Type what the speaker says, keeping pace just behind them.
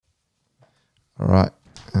All right.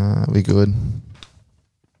 We good?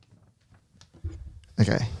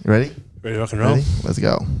 Okay. You ready? Ready to rock and roll? Ready? Let's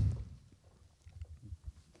go.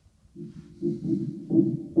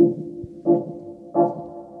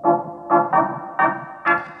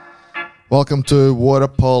 Welcome to Water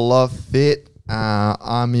Polo Fit.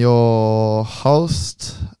 I'm your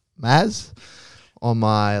host, Maz. On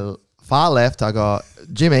my far left, I got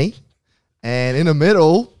Jimmy. And in the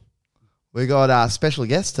middle, we got our special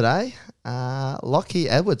guest today, Lockie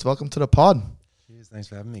Edwards. Welcome to the pod. Cheers, thanks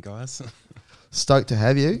for having me, guys. Stoked to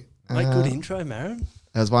have you. Mate, good intro, Marin.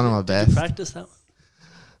 That was one of my Did best. you practice that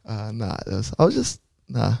one?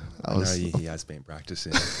 I was he has been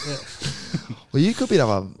practicing. Well, you could be,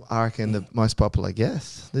 I reckon, the most popular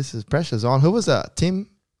guest. This is pressure's on. Who was that? Tim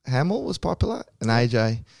Hamill was popular, and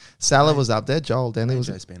AJ Salah was up there. Joel Denley was.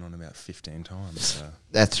 AJ's been on about 15 times. So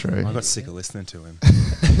That's true. I got sick of listening to him.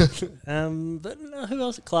 But who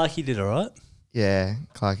else? Clarkey did all right. Yeah,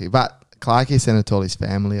 Clarkey. But Clarkey sent it to all his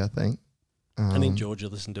family, I think. I think Georgia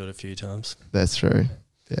listened to it a few times. That's true.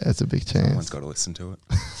 Yeah, it's a big chance. Someone's got to listen to it.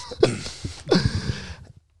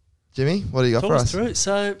 Jimmy, what do you got Talk for us us? through.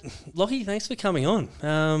 So, Lockie, thanks for coming on.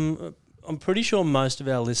 I'm pretty sure most of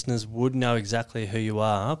our listeners would know exactly who you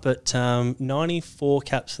are, but 94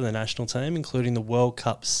 caps for the national team, including the World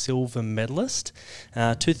Cup silver medalist,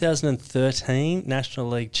 2013 National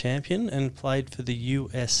League champion, and played for the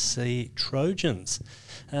USC Trojans.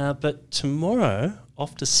 But tomorrow,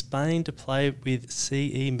 off to Spain to play with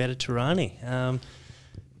CE Mediterranee.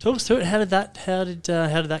 Talk us through it. How did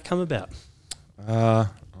that come about?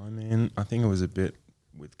 I think it was a bit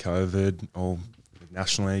with COVID, or with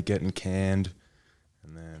National League getting canned,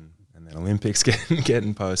 and then Olympics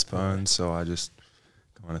getting postponed. So I just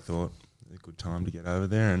kind of thought it was a good time to get over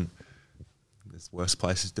there, and there's worse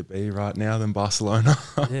places to be right now than Barcelona.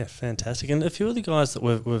 Yeah, fantastic. And a few of the guys that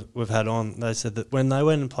we've had on, they said that when they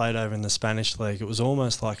went and played over in the Spanish league, it was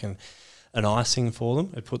almost like an icing for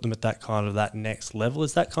them. It put them at that next level.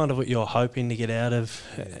 Is that kind of what you're hoping to get out of?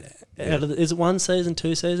 Is it 1 season,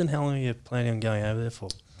 2 season? How long are you planning on going over there for?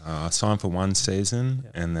 I signed for 1 season,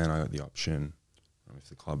 and then I got the option. If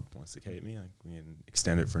the club wants to keep me, we can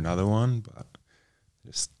extend it for another one. But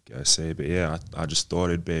just go see. But yeah, I just thought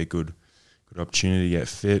it'd be a good opportunity to get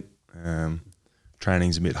fit.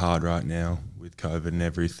 Training's a bit hard right now with COVID and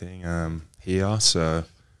everything here, so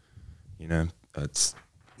it's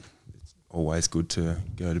always good to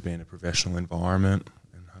go to be in a professional environment,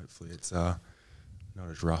 and hopefully it's not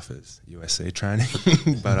as rough as USC training,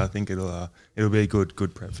 but I think it'll be a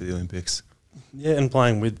good prep for the Olympics. Yeah, and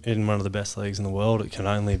playing in one of the best leagues in the world, it can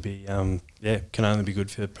only be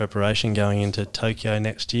good for preparation going into Tokyo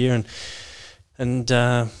next year. And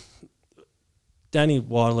Danny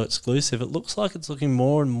Weidler exclusive, it looks like it's looking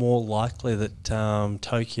more and more likely that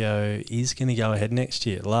Tokyo is going to go ahead next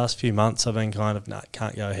year. The last few months I've been kind of, it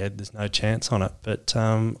can't go ahead, there's no chance on it. But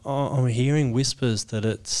I'm hearing whispers that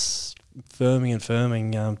it's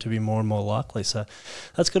firming to be more and more likely. So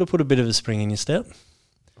that's got to put a bit of a spring in your step.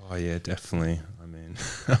 Oh yeah, definitely. I mean,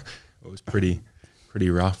 it was pretty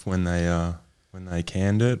rough when they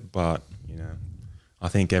canned it, but I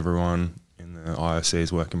think everyone in the IOC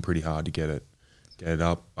is working pretty hard to get it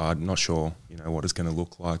up. I'm not sure, what it's going to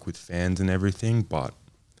look like with fans and everything, but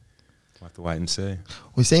we'll have to wait and see.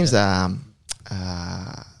 Well, it seems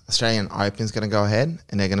Australian Open's going to go ahead,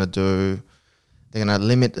 and they're going to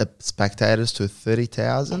limit the spectators to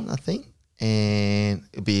 30,000, I think, and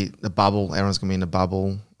it'll be the bubble. Everyone's going to be in the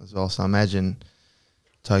bubble as well. So I imagine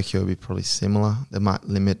Tokyo will be probably similar. They might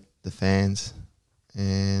limit the fans,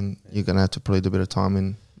 and you're going to have to probably do a bit of time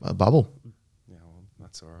in a bubble.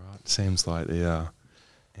 That's all right. Seems like the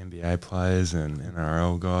NBA players and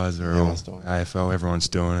NRL guys are all AFL. Everyone's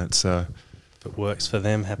doing it. So if it works for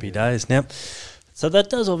them, happy days. Now, so that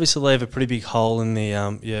does obviously leave a pretty big hole in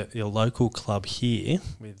the your local club here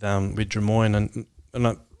with Drummoyne, and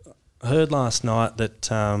I heard last night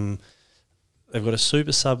that they've got a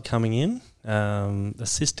super sub coming in.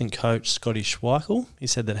 Assistant coach Scotty Schweichel, he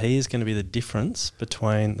said that he is going to be the difference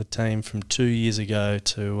between the team from 2 years ago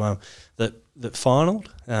to that finalled.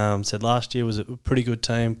 Said last year was a pretty good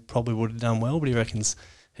team, probably would have done well, but he reckons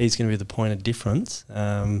he's going to be the point of difference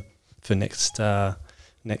for next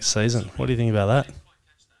season. What do you think about that?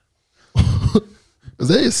 Is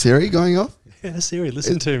that your Siri going off? Yeah, Siri,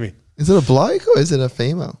 listen to me. Is it a bloke or is it a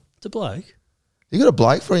female? It's a bloke. You got a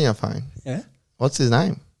bloke for your phone? Yeah. What's his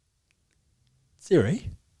name? Siri.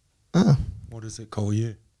 Oh. What does it call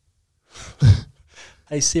you?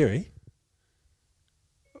 Hey Siri,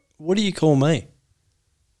 what do you call me?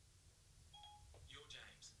 You're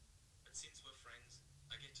James, but since we're friends,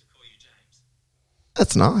 I get to call you James.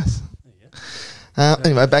 That's nice. There you go.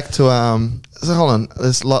 Anyway, back to so hold on.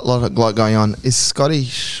 There's a lot going on. Is Scotty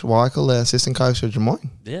Schweikel the assistant coach of Drummoyne?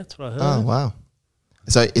 Yeah, that's what I heard. Oh wow.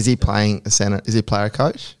 So is he playing a center? Is he player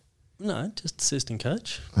coach? No, just assistant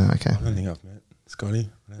coach. Oh, okay. I don't think I've met Scotty.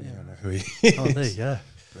 I don't think I know who he is. Oh, there you go.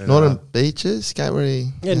 But, Northern Beaches, Gateway.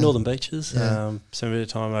 Yeah, Northern Beaches. Yeah. Spent a bit of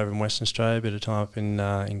time over in Western Australia, a bit of time up in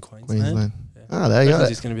Queensland. Queensland. Yeah. Oh, there you go.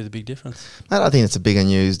 It's going to be the big difference. Mate, I think it's a bigger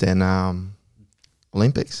news than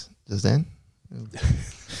Olympics just then.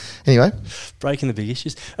 Anyway, Breaking the big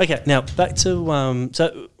issues. Okay, now back to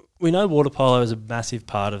so we know water polo is a massive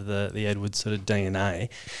part of the Edwards sort of DNA.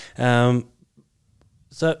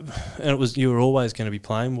 So, and it was, you were always going to be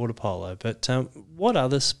playing water polo, but what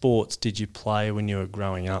other sports did you play when you were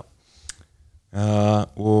growing up?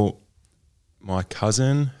 Well, my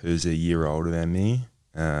cousin, who's a year older than me,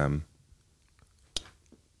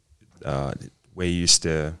 we used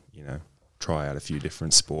to, try out a few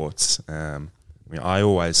different sports. I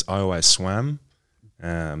always swam,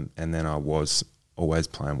 and then I was always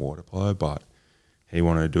playing water polo, but he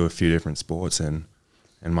wanted to do a few different sports, and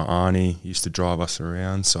my auntie used to drive us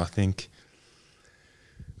around. So I think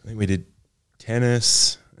we did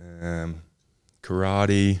tennis,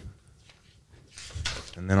 karate,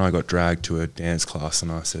 and then I got dragged to a dance class,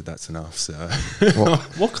 and I said that's enough. So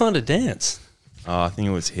What kind of dance? I think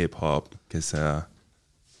it was hip hop because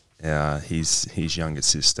his younger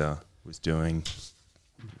sister was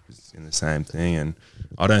in the same thing, and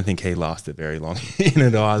I don't think he lasted very long in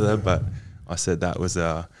it either. But I said that was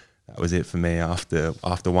it for me after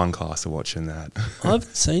one class of watching that. I've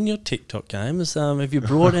seen your TikTok games. Have you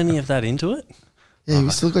brought any of that into it? yeah, you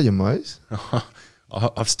still got your mows.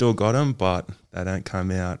 I've still got them, but they don't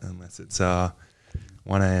come out unless it's 1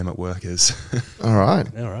 a.m. at Workers. All right.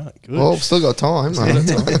 All right, good. Well, we've still got time.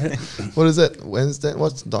 Mate. What is it? Wednesday?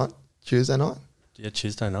 What's the night? Tuesday night? Yeah,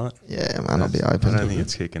 Tuesday night. Yeah, man, I'll be I open. don't think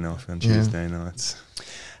it's kicking off on Tuesday nights.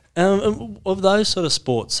 Of those sort of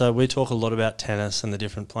sports, so we talk a lot about tennis and the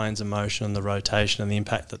different planes of motion and the rotation and the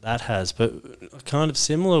impact that has, but kind of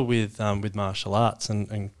similar with martial arts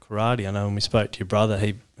and karate. I know when we spoke to your brother,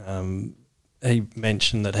 he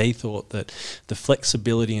mentioned that he thought that the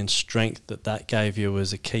flexibility and strength that gave you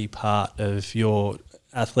was a key part of your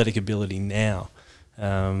athletic ability now.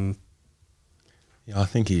 Yeah, I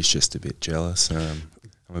think he's just a bit jealous.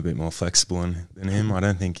 I'm a bit more flexible than him.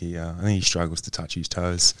 I think he struggles to touch his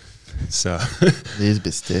toes. So He is a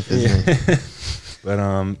bit stiff, isn't he? But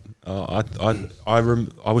I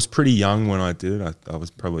was pretty young when I did it. I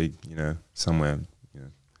was probably somewhere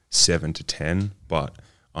 7 to 10. But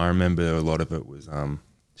I remember a lot of it was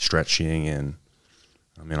stretching, and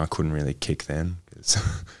I couldn't really kick then because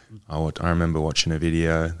I remember watching a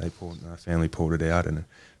video. My family pulled it out, and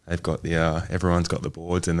they've got everyone's got the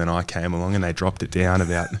boards, and then I came along and they dropped it down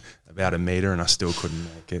about a metre, and I still couldn't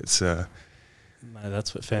make it. So, Mate,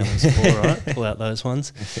 that's what families are for, right? Pull out those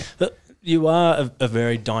ones. But you are a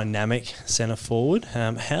very dynamic centre forward.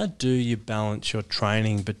 How do you balance your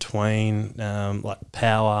training between like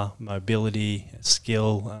power, mobility,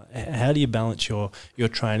 skill? How do you balance your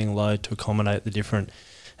training load to accommodate the different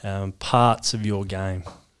parts of your game?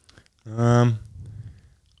 Well,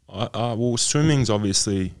 swimming's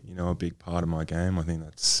obviously a big part of my game. I think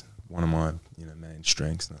that's one of my main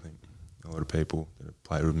strengths, and I think a lot of people that have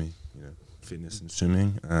played with me, fitness and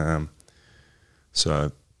swimming.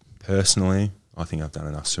 So personally, I think I've done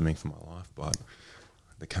enough swimming for my life, but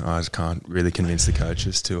I just can't really convince the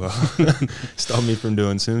coaches to stop me from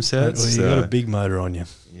doing swim sets. Well, you've got a big motor on you.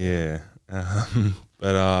 Yeah,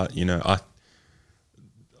 but I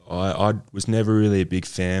was never really a big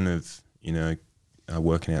fan of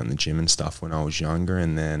working out in the gym and stuff when I was younger,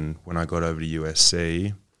 and then when I got over to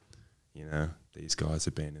USC, these guys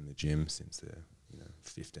have been in the gym since they're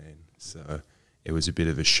 15, so it was a bit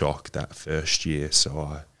of a shock that first year. So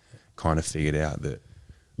I kind of figured out that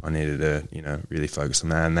I needed to really focus on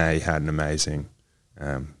that, and they had an amazing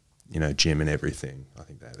gym and everything. I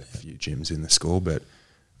think they had a few gyms in the school, but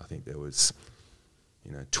I think there was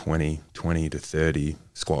 20 to 30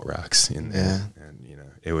 squat racks in there, and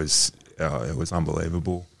it was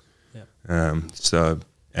unbelievable. Yeah. So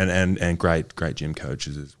and great gym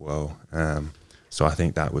coaches as well. So I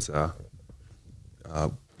think that was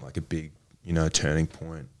like a big turning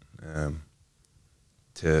point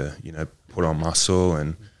to put on muscle,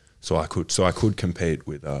 and so I could compete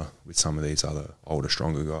with some of these other older,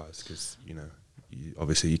 stronger guys, because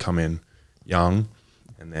obviously you come in young,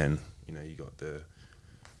 and then you got the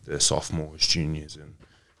sophomores, juniors,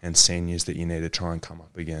 and seniors that you need to try and come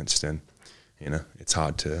up against, and it's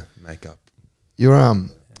hard to make up.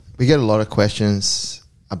 We get a lot of questions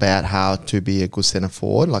about how to be a good centre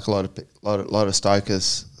forward. Like a lot of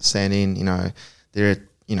Stokers send in,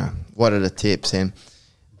 what are the tips? And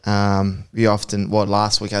we often,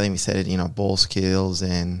 last week I think we said it, ball skills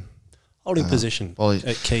and holding position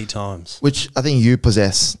at key times, which I think you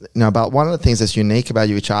possess. But one of the things that's unique about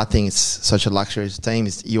you, which I think is such a luxury as a team,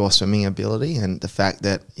 is your swimming ability and the fact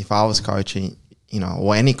that if I was coaching,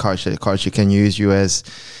 or any coach that you can use you as,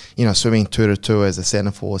 swimming 2-2 as a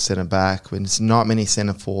centre forward, centre back. When there's not many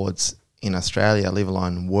centre forwards in Australia, leave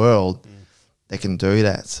alone world, that can do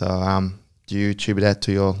that. So, do you attribute that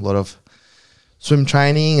to your lot of swim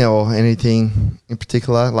training or anything in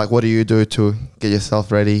particular? Like, what do you do to get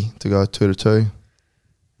yourself ready to go 2-2?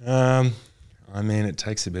 I mean, it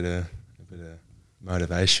takes a bit of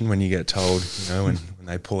motivation when you get told, when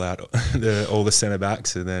they pull out all the centre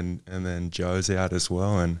backs and then Joe's out as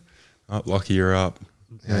well, and Lockie, you're up.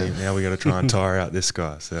 Now we got to try and tire out this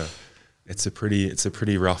guy. So it's a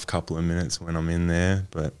pretty rough couple of minutes when I'm in there,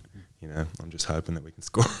 but I'm just hoping that we can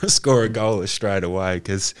score a goal straight away,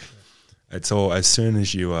 because it's all, as soon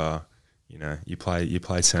as you you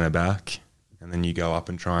play centre back and then you go up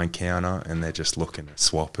and try and counter, and they're just looking at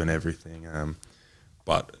swap and everything.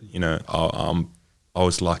 But I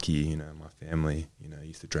was lucky. My family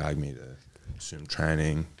used to drag me to swim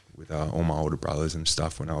training with all my older brothers and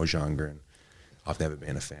stuff when I was younger, and I've never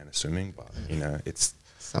been a fan of swimming, but it's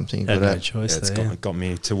something had good no at. choice. It's got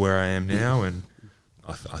me to where I am now, and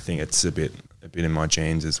I think it's a bit in my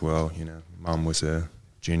genes as well. Mum was a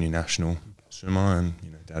junior national swimmer, and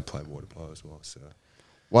Dad played water polo as well. So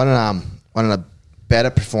one of the better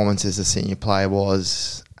performances as a senior player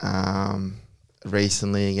was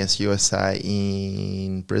recently against USA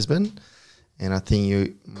in Brisbane, and I think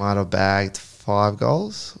you might have bagged 5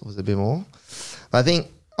 goals. It was a bit more, but I think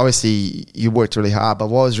obviously you worked really hard. But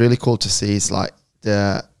what was really cool to see is like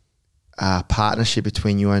the partnership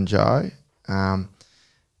between you and Joe.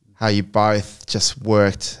 How you both just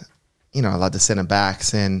worked, like the centre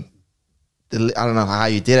backs, and I don't know how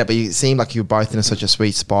you did it, but it seemed like you were both in such a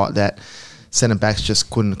sweet spot that centre backs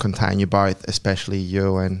just couldn't contain you both, especially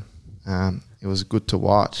you, and it was good to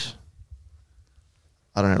watch.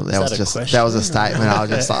 I don't know. That was a statement. I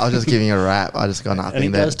was just giving a rap. I just got nothing. And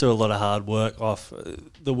he does do a lot of hard work off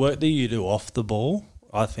the work that you do off the ball.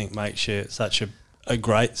 I think makes you such a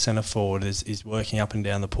great centre forward. Is working up and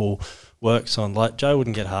down the pool. Works on, like, Joe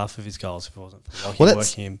wouldn't get half of his goals if it wasn't for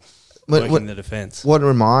working the defence. What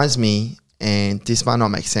reminds me, and this might not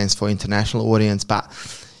make sense for international audience, but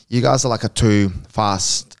you guys are like a 2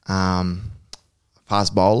 fast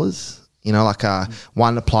bowlers.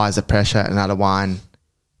 One applies the pressure, another one,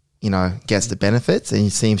 gets the benefits, and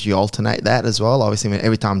it seems you alternate that as well. Obviously,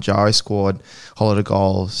 every time Joe scored a lot of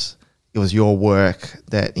goals, it was your work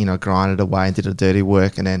that, grinded away and did the dirty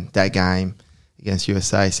work, and then that game against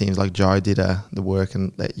USA seems like Joe did the work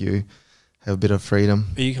and let you have a bit of freedom.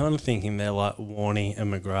 Are you kind of thinking they're like Warney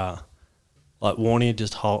and McGrath? Like Warney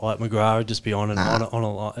just hold, like McGrath would just be on a line.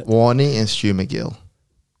 Warney and Stu McGill,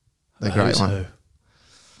 the great one. Who?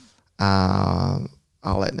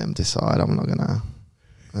 I'll let them decide. I'm not gonna.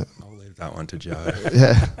 I'll leave that one to Joe.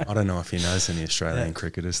 Yeah, I don't know if he knows any Australian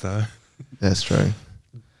cricketers though. That's true.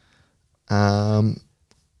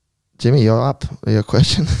 Jimmy, you're up. Your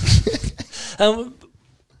question.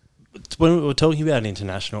 When we were talking about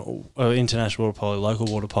international water polo, local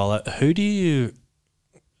water polo,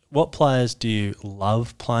 what players do you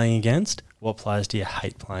love playing against? What players do you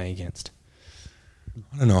hate playing against?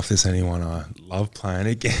 I don't know if there's anyone I love playing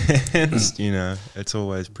against. It's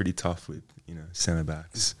always pretty tough with centre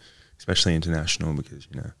backs, especially international, because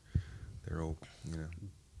they're all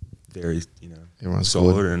very Everyone's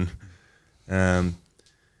solid good. and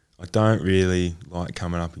I don't really like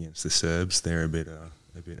coming up against the Serbs. They're a bit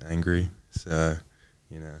angry. So,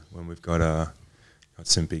 when we've got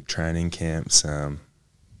some big training camps, when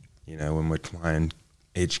we're playing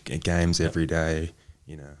each games every day,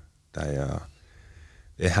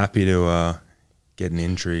 they're happy to get an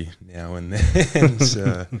injury now and then.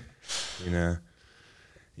 So,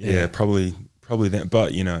 probably that.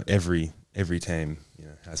 But every team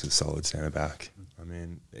has a solid centre back. I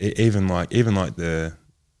mean, even like the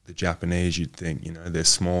Japanese, you'd think they're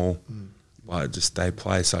small, but just they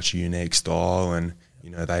play such a unique style, and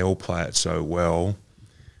they all play it so well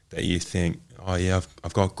that you think, oh yeah,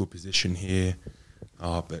 I've got good position here,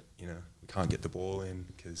 but we can't get the ball in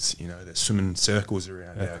because they're swimming circles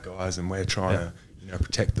around our guys, and we're trying to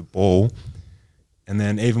protect the ball. And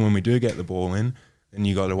then even when we do get the ball in, then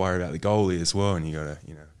you got to worry about the goalie as well, and you got to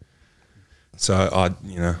So I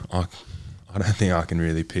don't think I can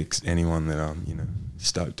really pick anyone that I'm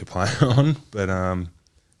stoked to play on, but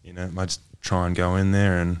try and go in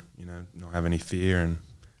there and not have any fear and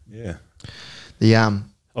The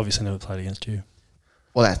Obviously never played against you.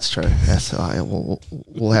 Well, that's true. That's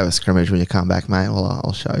we'll have a scrimmage when you come back, mate. Well,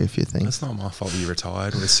 I'll show you a few things. That's not my fault. You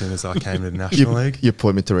retired as soon as I came to the National League. You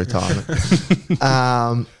put me to retirement.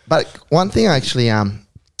 But one thing actually, and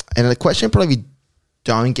the question probably we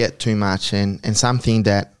don't get too much, and something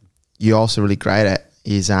that you're also really great at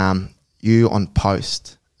is you on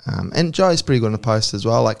post. And Joe's pretty good on the post as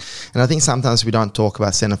well. And I think sometimes we don't talk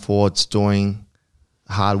about centre forwards doing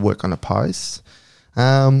hard work on the post.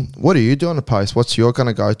 What do you do on the post? What's your kind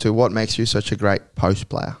of go-to? What makes you such a great post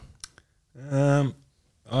player?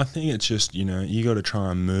 I think it's just, you got to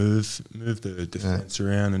try and move the defence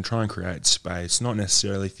around and try and create space, not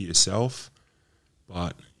necessarily for yourself,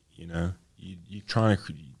 but, you've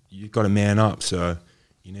got to man up. So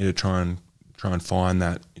you need to try and find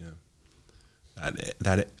that,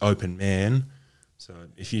 that open man. So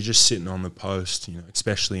if you're just sitting on the post,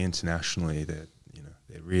 especially internationally, they're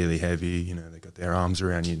really heavy, they got their arms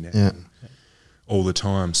around your neck all the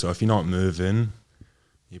time. So if you're not moving,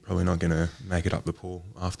 you're probably not going to make it up the pool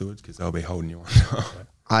afterwards because they'll be holding you on.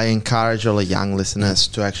 I encourage all the young listeners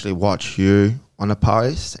to actually watch you on a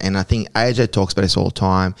post. And I think AJ talks about this all the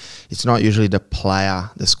time. It's not usually the player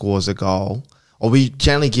that scores a goal, or we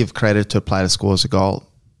generally give credit to a player that scores a goal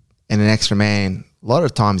and an extra man. A lot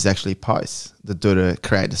of times actually posts that do to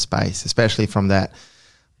create the space, especially from that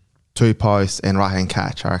 2 posts and right hand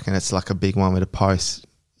catch. I reckon it's like a big one where the post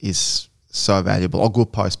is so valuable, or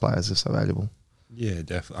good post players are so valuable. Yeah,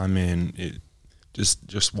 definitely. I mean,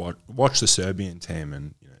 just watch the Serbian team,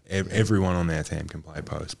 and everyone on their team can play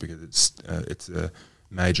post because it's a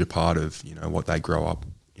major part of what they grow up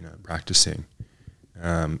practicing.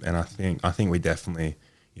 And I think we definitely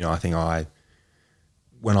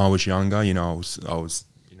when I was younger, I was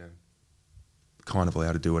kind of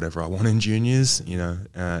allowed to do whatever I want in juniors,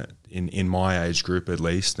 in my age group at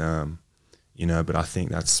least, but I think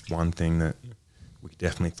that's one thing that we could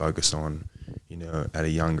definitely focus on, at a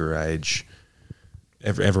younger age.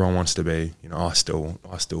 Everyone wants to be, I still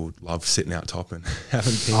love sitting out top and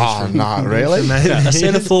having pings. Oh, no, really? A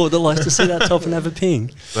centre forward that likes to sit out top and have a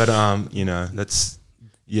ping. But, that's,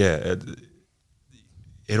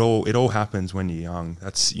 it all happens when you're young.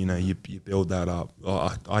 That's, you build that up.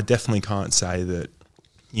 I definitely can't say that,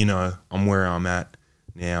 I'm where I'm at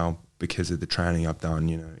now because of the training I've done,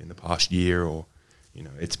 in the past year, or,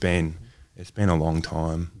 it's been a long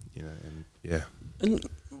time, and yeah. And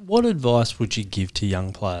what advice would you give to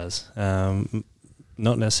young players?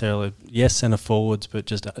 Not necessarily, yes, centre forwards, but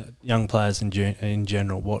just young players in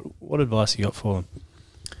general. What advice you got for them?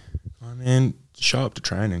 I mean, show up to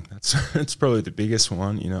training. That's probably the biggest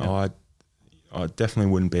one. I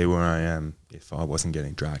definitely wouldn't be where I am if I wasn't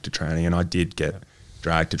getting dragged to training, and I did get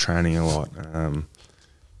dragged to training a lot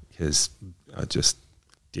because I just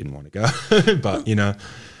didn't want to go. But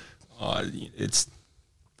it's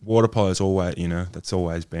water polo is always that's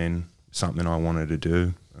always been something I wanted to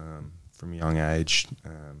do from a young age.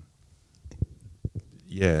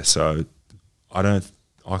 So I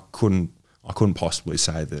couldn't possibly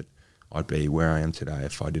say that I'd be where I am today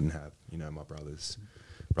if I didn't have my brother's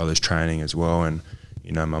training as well, and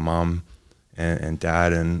my mum and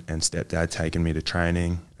dad and stepdad taking me to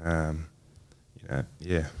training.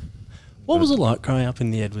 What was it like growing up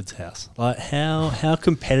in the Edwards house? Like how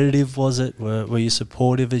competitive was it? Were you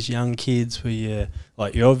supportive as young kids? Were you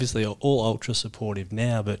you're obviously all ultra supportive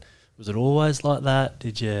now, but was it always like that?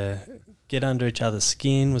 Did you get under each other's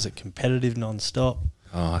skin? Was it competitive non-stop?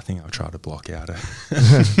 Oh, I think I tried to block out a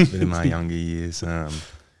bit in my younger years.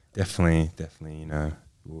 Definitely,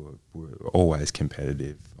 we're always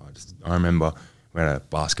competitive. I remember we had a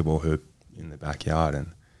basketball hoop in the backyard,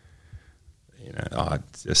 and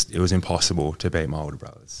it was impossible to beat my older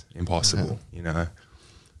brothers. Impossible,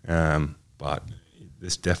 But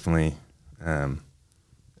there's definitely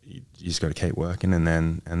you just got to keep working, and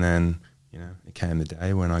then it came the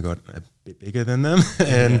day when I got a bit bigger than them,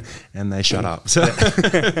 and they shut up. So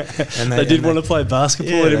and they didn't want to play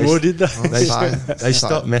basketball anymore, did they? They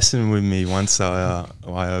stopped messing with me once I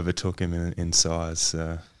overtook him in size.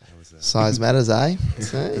 Size matters, eh?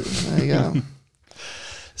 So, there you go.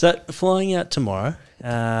 So flying out tomorrow,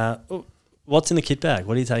 what's in the kit bag?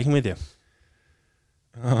 What are you taking with you?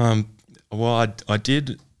 Well, I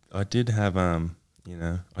did have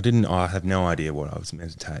I have no idea what I was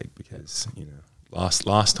meant to take because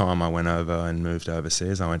last time I went over and moved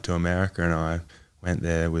overseas, I went to America and I went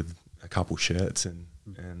there with a couple shirts and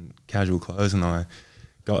casual clothes, and I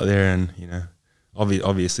got there and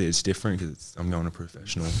obviously it's different because I'm going to a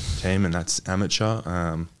professional team and that's amateur.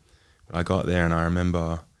 But I got there and I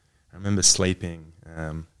remember remember sleeping.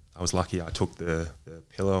 I was lucky I took the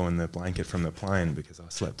pillow and the blanket from the plane because I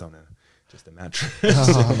slept on just a mattress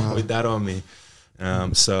with that on me.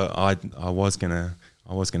 So I was gonna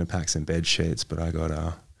pack some bed sheets, but I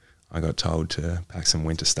got told to pack some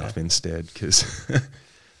winter stuff instead because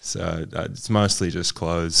so it's mostly just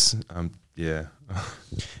clothes. Yeah.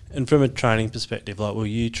 And from a training perspective, like,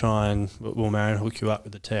 will Marin hook you up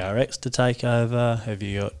with the TRX to take over?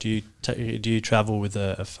 Do you travel with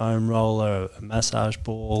a foam roller, a massage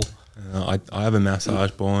ball? I have a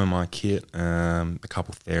massage ball in my kit, a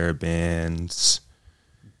couple TheraBands.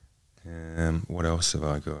 What else have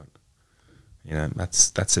I got? You know,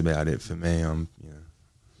 that's about it for me.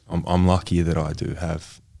 I'm lucky that I do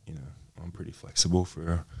have, you know, I'm pretty flexible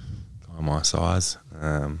for a guy my size.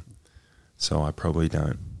 So I probably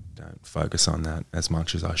don't focus on that as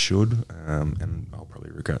much as I should, and I'll probably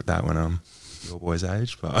regret that when I'm your boy's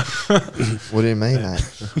age. But what do you mean, mate?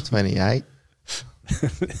 28?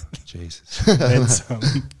 Jesus.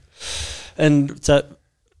 And so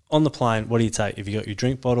on the plane, what do you take? Have you got your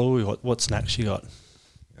drink bottle? What snacks you got?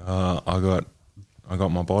 I got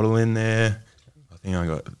my bottle in there. I think I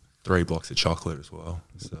got 3 blocks of chocolate as well.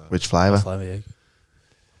 So Which flavour?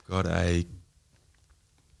 Got a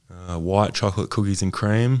white chocolate cookies and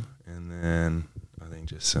cream, and then I think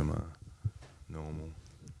just some normal,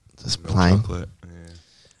 just plain chocolate. Yeah.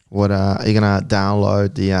 What are you gonna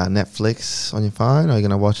download the Netflix on your phone? Or are you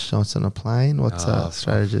gonna watch something on a plane? What's the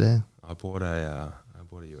strategy there? I bought a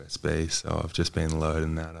USB, so I've just been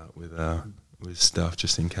loading that up with stuff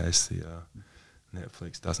just in case the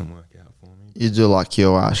Netflix doesn't work out for me. You do like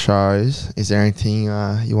your shows. Is there anything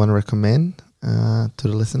you want to recommend to the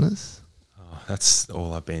listeners? That's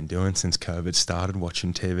all I've been doing since COVID started,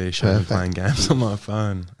 watching TV shows and playing games on my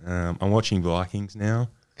phone. I'm watching Vikings now.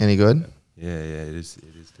 Any good? Yeah, it is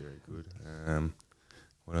very good.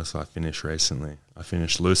 What else I finished recently? I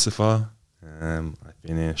finished Lucifer. I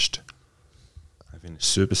finished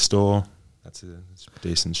Superstore. That's a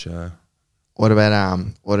decent show. What about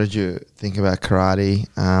what did you think about Karate?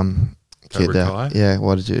 Cobra Kai? Yeah,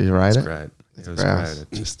 what did you rate it? Great. It was great.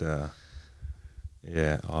 It just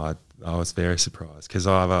I was very surprised because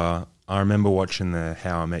I remember watching the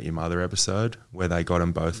How I Met Your Mother episode where they got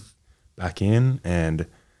them both back in, and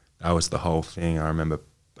that was the whole thing. I remember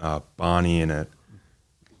Barney in it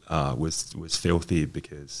was filthy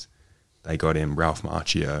because they got him Ralph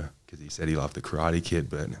Macchio because he said he loved the Karate Kid,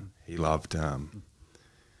 but he loved I can't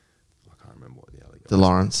remember what the other guy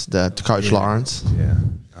was. The coach Lawrence.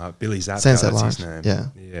 Yeah, Billy Zapka. Sensei that's Lawrence. his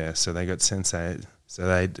name. Yeah. So they got Sensei.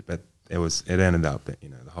 But it ended up, you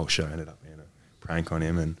know, the whole show ended up being a prank on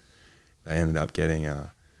him, and they ended up getting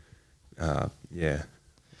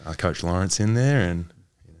Coach Lawrence in there. And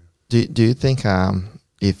you know. Do you think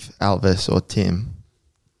if Elvis or Tim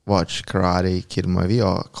watch Karate Kid movie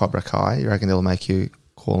or Cobra Kai, you reckon they'll make you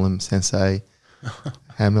call him Sensei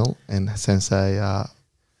Hamill and Sensei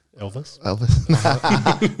Elvis?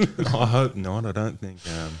 I hope not. I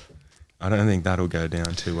don't think that'll go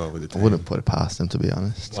down too well with the team. I wouldn't put it past them, to be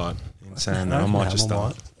honest. But in saying that, I might just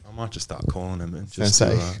start calling him and just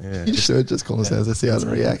Sensei. You should just call him Sensei, see how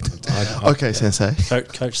they react. Okay, Sensei.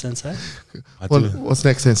 Coach Sensei. What's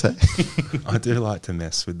next, Sensei? I do like to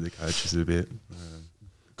mess with the coaches a bit.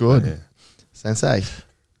 Good. Yeah. Sensei.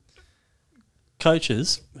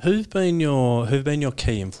 Coaches, who've been your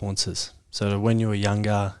key influences? So when you were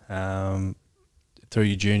younger, through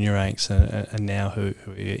your junior ranks, and now who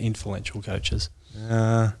are your influential coaches?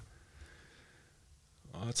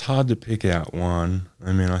 It's hard to pick out one.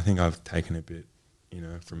 I mean, I think I've taken a bit, you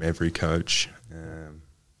know, from every coach.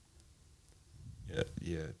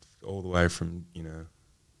 All the way from, you know,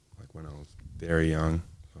 like when I was very young.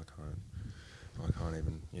 I can't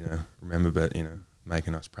even, you know, remember, but, you know,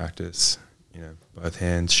 making us practice, you know, both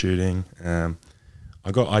hands shooting.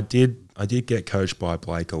 I did get coached by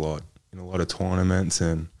Blake a lot in a lot of tournaments,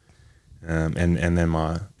 and then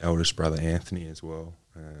my eldest brother Anthony as well.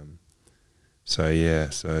 So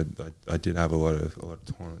I did have a lot of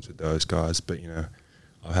tournaments with those guys, but you know,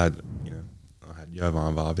 I had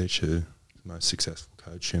Jovan Varvic, who's the most successful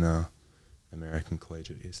coach in American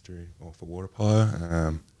collegiate history, or for water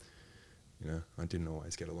polo. You know, I didn't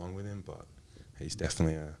always get along with him, but he's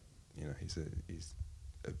definitely he's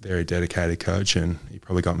a very dedicated coach, and he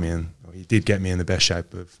probably did get me in the best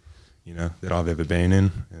shape of, you know, that I've ever been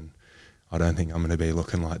in, and I don't think I'm going to be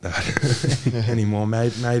looking like that anymore.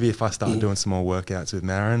 Maybe if I start doing some more workouts with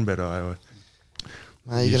Marin, but I would.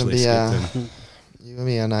 You're going to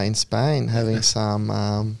be in Spain having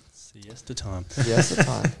some siesta time. Siesta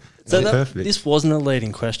time. So Yeah, perfect. this wasn't a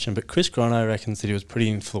leading question, but Chris Grono reckons that he was pretty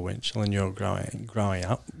influential in your growing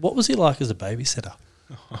up. What was he like as a babysitter?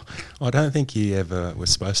 I don't think he ever was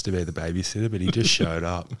supposed to be the babysitter, but he just showed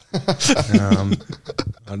up.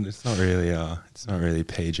 And it's not really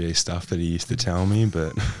PG stuff that he used to tell me,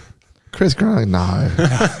 but Chris Grant, no.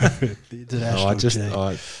 The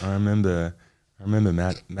I remember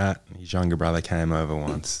Matt, his younger brother, came over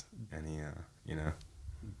once, and he,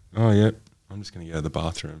 oh yep, I'm just gonna go to the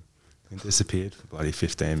bathroom, and disappeared for bloody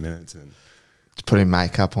 15 minutes, and Just putting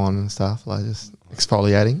makeup on and stuff, like just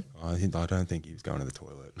exfoliating. I don't think he was going to the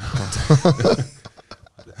toilet.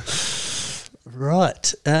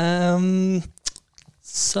 Right.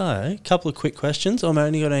 So, a couple of quick questions. I've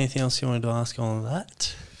only got anything else you wanted to ask on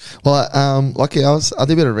that? Well, lucky I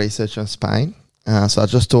did a bit of research on Spain, so I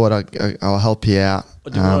just thought I'll help you out.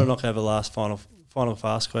 Do you want to knock over the last final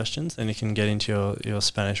fast questions, then you can get into your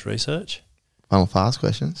Spanish research? Final fast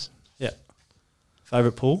questions. Yeah.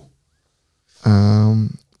 Favourite pool?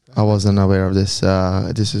 I wasn't aware of this.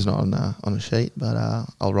 This is not on a sheet, but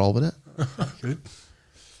I'll roll with it. Good.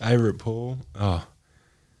 Favorite pool? Oh,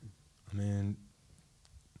 man.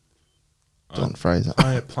 Don Fraser.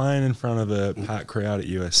 Playing in front of a packed crowd at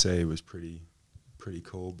USC was pretty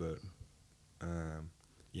cool, but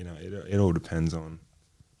it all depends on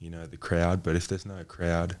the crowd. But if there's no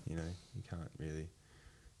crowd, you can't really.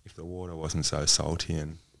 If the water wasn't so salty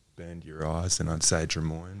and burned your eyes, then I'd say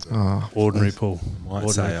Drummoyne. Ordinary pool. I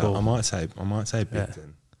might say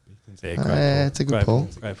Bigton. Yeah, great It's a good pool.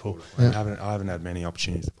 Great pool. I haven't had many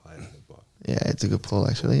opportunities to play it. But Yeah, it's a good pool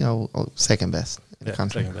actually. I'll second best in the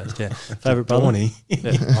country. Second best, yeah. Favourite brother? Tawny.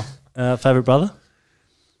 Yeah. Favourite brother?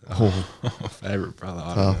 Favourite brother?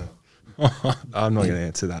 I don't know. I'm not going to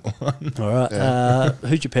answer that one. All right.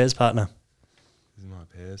 Who's your pairs partner? This is my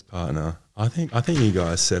pairs partner. I think you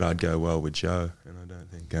guys said I'd go well with Joe, and I don't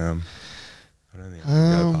think I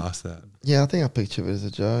can go past that. Yeah, I think I pictured it as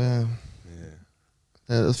a Joe. Yeah. Yeah.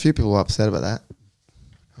 There's a few people upset about that.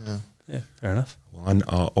 Yeah. Yeah, fair enough.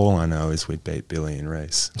 Well, all I know is we'd beat Billy in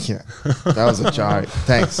race. Yeah, that was a joke.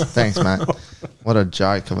 Thanks, Matt. What a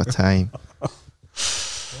joke of a team.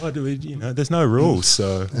 Why do we? There's no rules,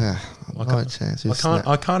 so Yeah, no chance.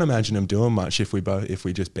 I can't imagine them doing much if we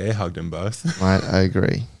just bear hugged them both. Mate, I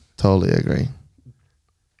agree. Totally agree.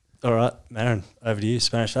 All right, Marin, over to you.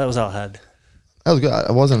 Spanish. That was all I had. That was good.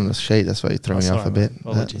 I wasn't on the sheet. That's why you threw me off a bit.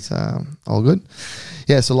 Apologies. That's all good.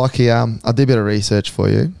 Yeah, so Lockie, I did a bit of research for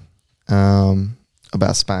you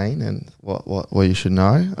about Spain and what you should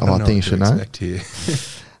know. Or what I think you should know. Here.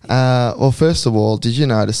 Well, first of all, did you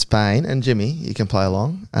know that Spain, and Jimmy, you can play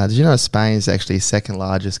along, did you know Spain is actually the second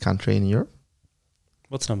largest country in Europe?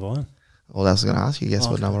 What's number one? Well, that's what I was going to ask you. Guess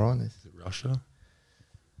what number one is? Is it Russia?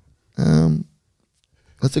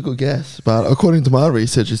 That's a good guess. But according to my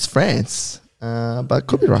research, it's France. But it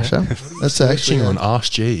could be Russia. That's actually on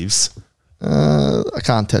Ask Jeeves. I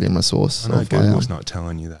can't tell you my source. I know Google's not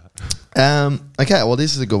telling you that. Okay, well,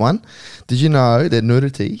 this is a good one. Did you know that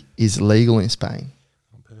nudity is legal in Spain?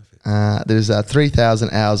 Oh, perfect. There's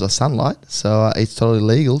 3,000 hours of sunlight, so it's totally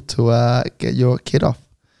legal to get your kid off.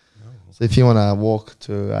 Oh. So if you want to walk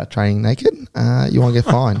to training naked, you won't get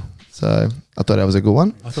fined. So I thought that was a good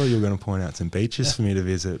one. I thought you were going to point out some beaches for me to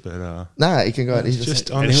visit, but No, you can go. it's just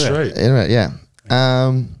on the anywhere. street. Anyway, yeah.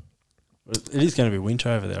 It is going to be winter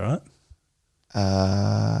over there, right?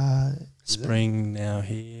 Spring now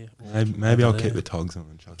here. Maybe I'll over keep there. the togs on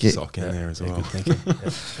and chuck Yeah. a sock in there as Yeah, well. good thinking. Yeah.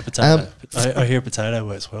 A potato. I hear potato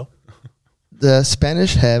works well. The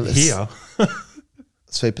Spanish have Here,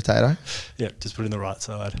 sweet potato, Yeah, just put it in the right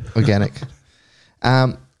side. organic.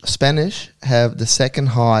 Spanish have the second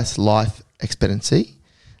highest life expectancy.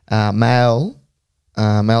 Males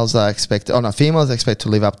are expected. Females are expected to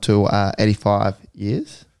live up to 85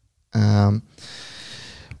 years,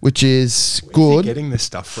 which is where's he good. getting this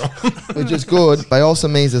stuff from? Which is good, but it also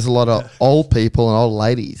means there's a lot of old people and old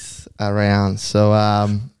ladies around. So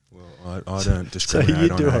Well, I don't So discriminate you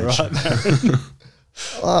on do all age. right, Marin.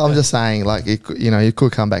 well, I'm just saying, like, you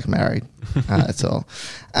could come back married. That's all.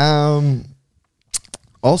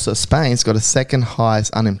 Also, Spain's got a second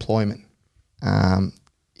highest unemployment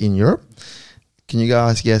in Europe. Can you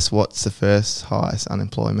guys guess what's the first highest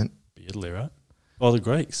unemployment? Italy, right? Well, the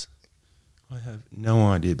Greeks. I have no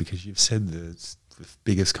idea because you've said the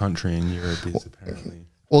biggest country in Europe is apparently.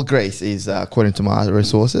 Well, Greece is, according to my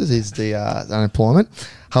resources, is the unemployment.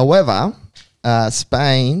 However,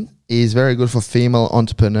 Spain is very good for female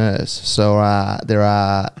entrepreneurs. So there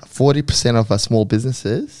are 40% of small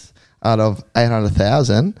businesses out of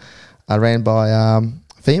 800,000 are ran by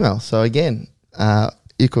females. So again,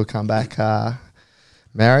 you could come back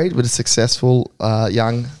married with a successful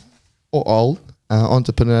young or old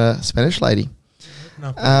entrepreneur Spanish lady.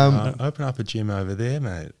 Open up a gym over there,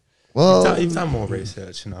 mate. Well, You've done more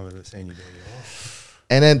research than I've ever seen you do.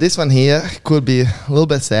 and then this one here could be a little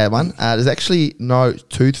bit sad one. There's actually no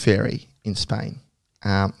tooth fairy in Spain.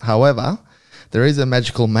 However, there is a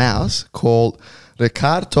magical mouse called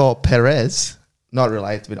Ricardo Perez, not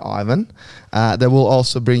related with Ivan, that will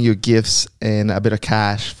also bring you gifts and a bit of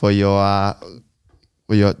cash for your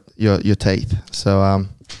teeth. So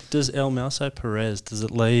Does El Mouso Perez, does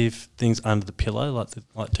it leave things under the pillow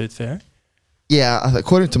like Tooth Fairy? yeah,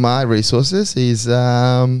 according to my resources, he's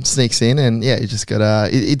sneaks in and he just got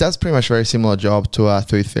he does pretty much a very similar job to a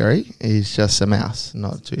tooth fairy. He's just a mouse,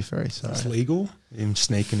 not a tooth fairy. So It's legal, him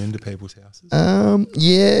sneaking into people's houses.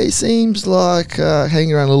 yeah, he seems like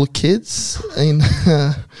hanging around little kids and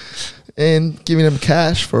and giving them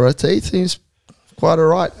cash for her teeth seems quite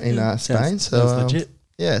alright in Spain. Sounds legit.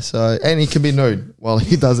 Yeah, so and he can be nude while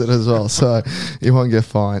he does it as well, so he won't get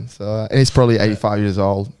fined. So and he's probably 85 years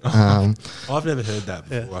old. I've never heard that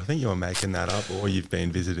before. I think you were making that up, or you've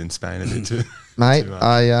been visiting Spain a bit too. Mate,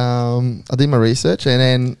 I did my research and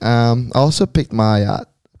then I also picked my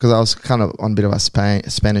because I was kind of on a bit of a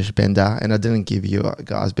Spanish bender and I didn't give you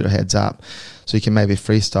guys a bit of heads up, so you can maybe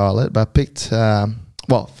freestyle it. But I picked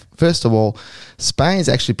first of all, Spain's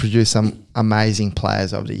actually produced some amazing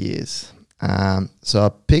players over the years. So I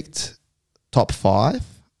picked top 5.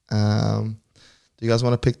 Do you guys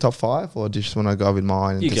want to pick top 5 or do you just want to go with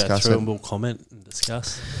mine and discuss it? You go through and we'll comment and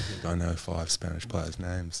discuss. I know 5 Spanish players'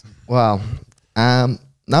 names. Well,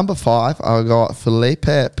 number 5, I got Felipe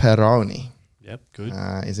Peroni. Yep, good.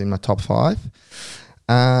 Is in my top 5.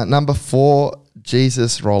 Number 4,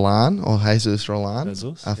 Jesus Roland. A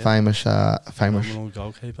famous Phenomenal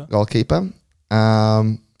goalkeeper.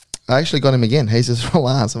 I actually got him again. Jesus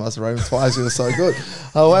Roland. So I must have wrote him twice. He was so good.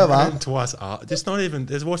 However, twice. There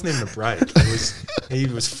wasn't even a break. He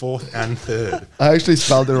was 4th and 3rd. I actually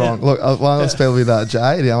spelled it wrong. Look, one was spelled with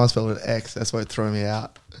J, the other one spelled with X. That's why it threw me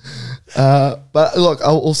out. But look,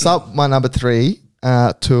 I'll start my number 3.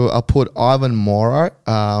 I'll put Ivan Moro,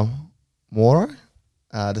 the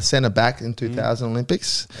centre back in 2000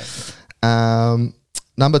 Olympics.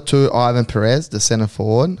 Number 2, Ivan Perez, the centre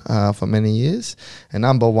forward for many years. And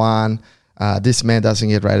number 1, this man doesn't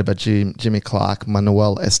get rated, but Jimmy Clark,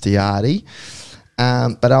 Manuel Estiari.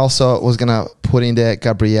 But I also was going to put in there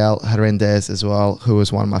Gabriel Hernandez as well, who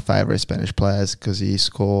was one of my favourite Spanish players because he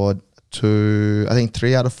scored 3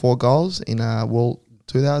 out of 4 goals in World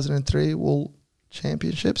 2003 World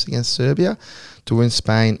Championships against Serbia to win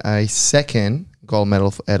Spain a 2nd gold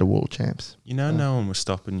medal at the World Champs. No one was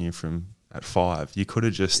stopping you from at 5. You could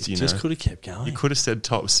have just could have kept going. You could have said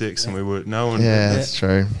top 6 and we would. No one. Yeah, that's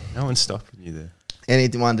true. No one's stopping you there.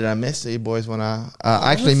 Anyone that I missed? Do you boys want to?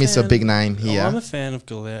 I actually missed a big name here. I'm a fan of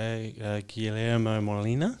Guillermo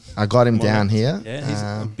Molina. I got him down here. Yeah, he's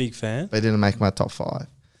a big fan. But he didn't make my top 5.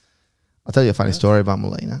 I'll tell you a funny story about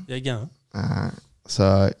Molina. Yeah, go on.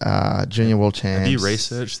 So, Junior World Champs. Have you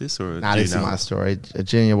researched this or? Nah, this is my story.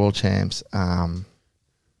 Junior World Champs,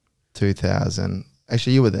 2000.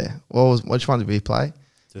 Actually, you were there. Which one did we play?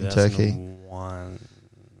 In Turkey. 2001.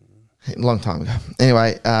 A long time ago.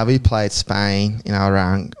 Anyway, we played Spain in our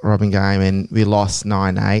round robin game and we lost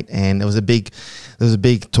 9-8. And there was a big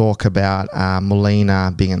talk about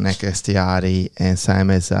Molina being a neck Estiari and same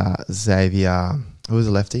as Xavier. Who was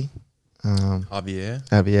the lefty?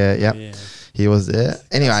 Javier, yep. Yeah. He was there.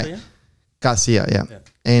 Anyway, Garcia, yeah.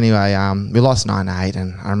 Anyway, we lost 9-8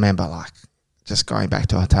 and I remember just going back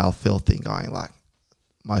to hotel filthy going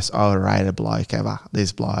most overrated bloke ever.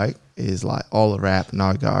 This bloke is all the rap,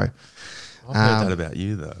 no go. I've heard that about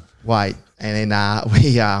you though. Wait, and then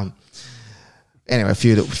we anyway a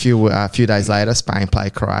few days later, Spain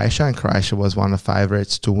played Croatia, and Croatia was one of the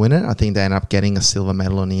favourites to win it. I think they ended up getting a silver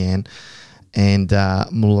medal in the end, and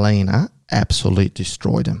Molina absolutely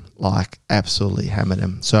destroyed him, absolutely hammered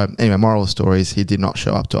him. So anyway, moral of the story is he did not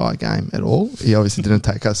show up to our game at all. He obviously didn't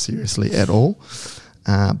take us seriously at all.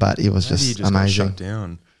 But it was just amazing. Got shut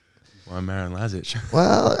down by Marin Lazic.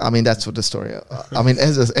 Well, I mean that's what the story.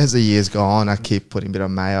 As the years go on, I keep putting a bit of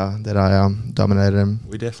mayo that I dominated him.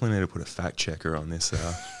 We definitely need to put a fact checker on this one.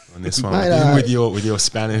 Mate, with your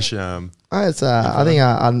Spanish. I think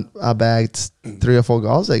I bagged 3 or 4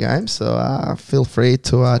 goals that game, so feel free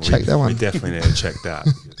to check that one. We definitely need to check that.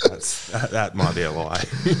 That might be a lie.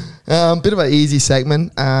 Bit of an easy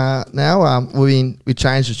segment. Now we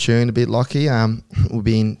changed the tune a bit, Lockie. We've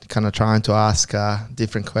been kind of trying to ask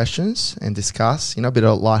different questions and discuss, a bit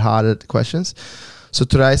of lighthearted questions. So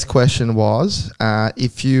today's question was,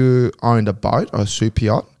 if you owned a boat or a super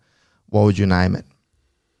yacht, what would you name it?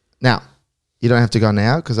 Now, you don't have to go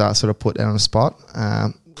now because I sort of put that on the spot.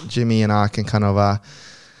 Jimmy and I can kind of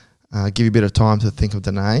give you a bit of time to think of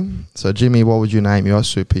the name. So, Jimmy, what would you name your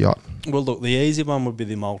super yacht? Well, look, the easy one would be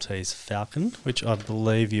the Maltese Falcon, which I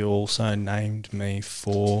believe you also named me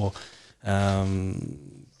for.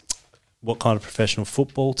 What kind of professional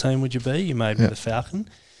football team would you be? You made me the Falcon.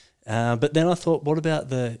 But then I thought, what about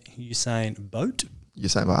the Usain Boat?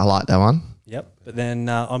 Usain Bolt, I like that one. Yep. But then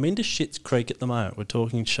I'm into Schitt's Creek at the moment. We're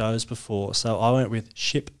talking shows before. So I went with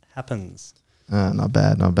Ship Happens. Not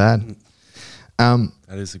bad, not bad. That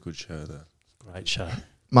is a good show, though. Great show.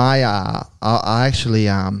 I actually,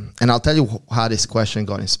 and I'll tell you how this question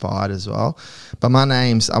got inspired as well. But my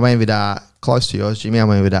name's, I went with close to yours, Jimmy. I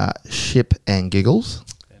went with Ship and Giggles.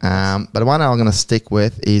 But the one I'm going to stick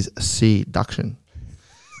with is Seduction.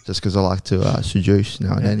 Just because I like to seduce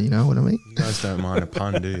now and then, you know what I mean? You guys don't mind a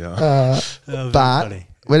pun, do you? But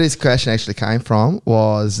where this question actually came from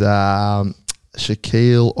was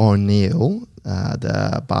Shaquille O'Neal,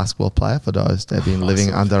 the basketball player, for those that have been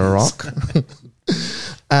living under a rock.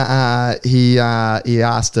 He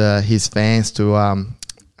asked his fans to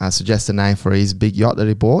suggest a name for his big yacht that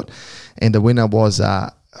he bought, and the winner was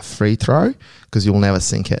Free Throw, because you'll never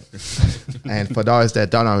sink it. And for those that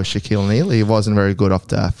don't know Shaquille O'Neal, he wasn't very good off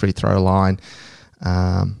the free throw line.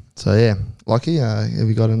 So yeah, Lockie, have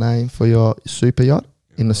you got a name for your super yacht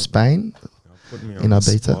in Spain? Put me in on the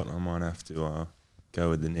Ibiza? spot. I might have to go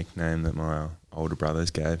with the nickname that my older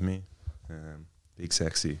brothers gave me, Big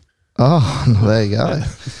Sexy. Oh, there you go.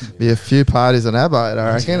 Be a few parties on our boat,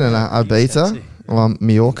 I reckon, and Ibiza or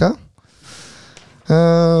Mallorca.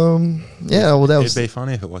 Yeah, well, that was. It'd be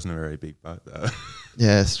funny if it wasn't a very big boat, though.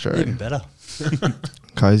 Yeah, it's true. Even better.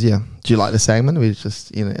 Cozier. Do you like the segment? We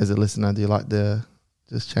just, you know, as a listener, do you like the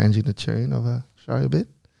just changing the tune of a show a bit?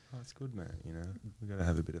 Oh, it's good, man. You know, we got to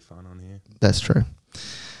have a bit of fun on here. That's true.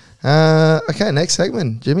 Okay, next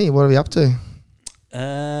segment, Jimmy. What are we up to?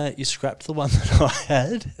 You scrapped the one that I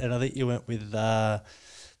had, and I think you went with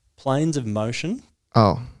Planes of Motion.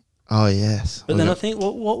 Oh yes. But then I think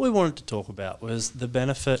what we wanted to talk about was the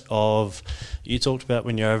benefit of, you talked about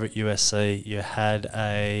when you're over at USC, you had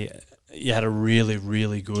a really,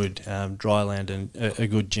 really good dry land and a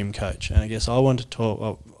good gym coach. And I guess I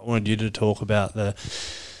wanted you to talk about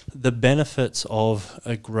the benefits of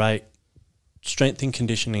a great strength and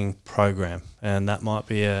conditioning program. And that might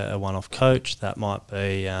be a one-off coach, that might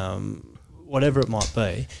be whatever it might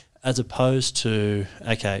be, as opposed to,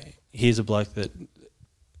 okay, here's a bloke that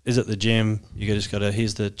is at the gym, here's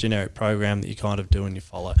the generic program that you kind of do and you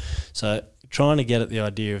follow. So trying to get at the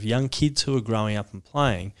idea of young kids who are growing up and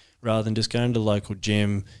playing, rather than just going to the local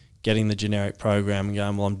gym, getting the generic program and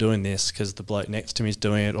going, well, I'm doing this because the bloke next to me is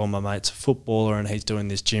doing it, or my mate's a footballer and he's doing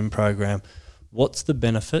this gym program. What's the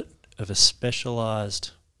benefit of a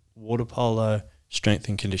specialised water polo strength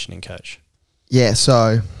and conditioning coach? Yeah,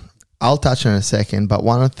 so I'll touch on it in a second, but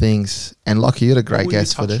one of the things, and Lockie, you're a great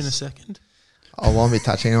guest for this. In a second? I won't be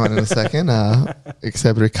touching anyone in a second,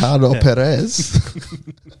 except Ricardo Perez.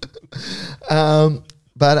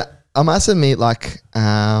 But I must admit,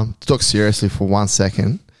 to talk seriously for 1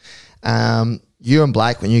 second, you and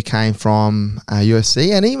Blake, when you came from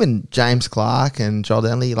USC, and even James Clark and Joel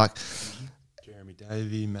Denley, Jeremy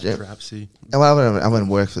Davey, Matt Rapsey. Well, I wouldn't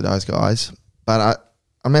work for those guys, but I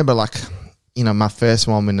remember, my first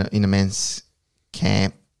one in the men's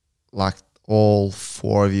camp, all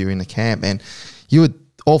four of you in the camp, and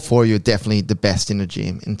all four of you were definitely the best in the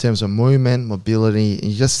gym in terms of movement, mobility.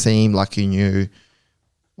 And you just seemed like you knew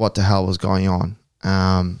what the hell was going on.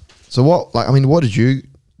 So what did you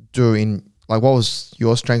do what was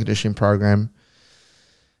your strength conditioning program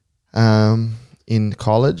in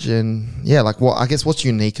college? And yeah, what's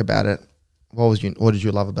unique about it? What did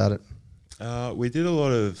you love about it? We did a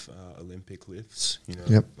lot of Olympic lifts,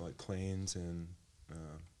 like cleans and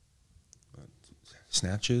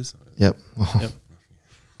snatches. Yep.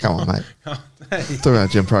 Come on, mate. Talk about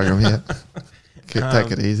gym program here.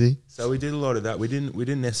 Take it easy. So we did a lot of that. We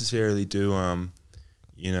didn't necessarily do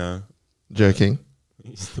jerking.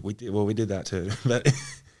 We did that too. But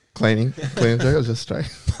cleaning jerk was just straight.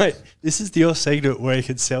 Mate, this is your segment where you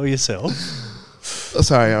can sell yourself.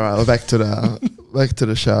 Sorry, all right, we're back to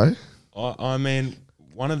the show. I mean,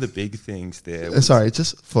 one of the big things there. Sorry,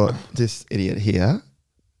 just for this idiot here.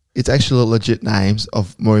 It's actually legit names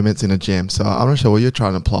of movements in a gym, so I'm not sure what you're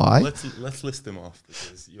trying to apply. Let's list them off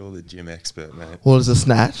because you're the gym expert, mate. Well, there's a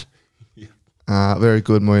snatch. Yeah. Very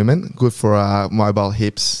good movement. Good for mobile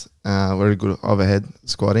hips. Very good overhead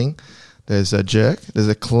squatting. There's a jerk. There's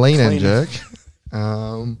a clean and jerk.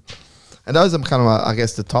 And those are kind of, I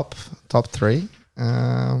guess, the top three.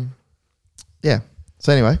 Yeah.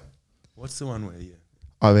 So anyway. What's the one where you?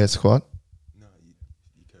 Overhead squat. No, you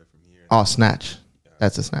go from here. Oh, snatch.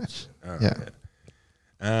 That's a snatch. Oh,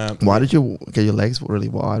 Yeah. Why did you get your legs really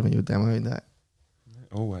wide when you were demoing that?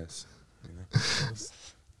 Always. You know,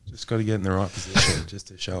 just got to get in the right position just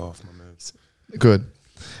to show off my moves. Good.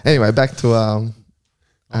 Anyway, back to I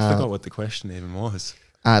forgot what the question even was.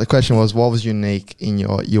 the question was, what was unique in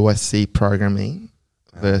your USC programming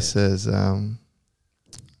versus,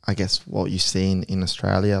 I guess, what you've seen in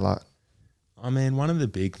Australia? Like, I mean, one of the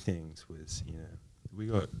big things was, you know, we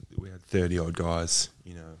had 30 odd guys,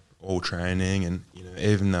 you know, all training, and you know,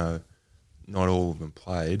 even though not all of them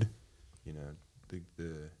played, you know,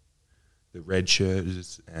 the red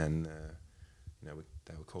shirts and you know,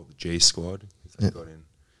 they were called the G squad because they got in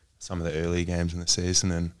some of the early games in the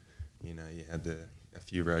season, and you know, you had a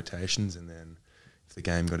few rotations, and then if the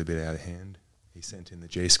game got a bit out of hand, he sent in the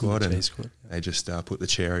G squad, they just put the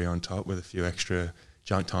cherry on top with a few extra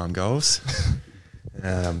junk time goals.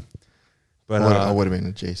 But I would have been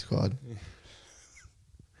a G squad.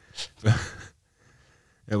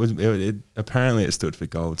 Apparently it stood for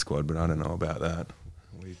Gold Squad, but I don't know about that.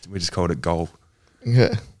 We just called it Gold.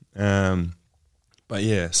 Yeah. But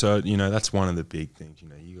yeah, so you know, that's one of the big things. You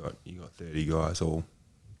know, you got 30 guys all,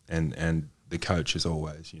 and the coach is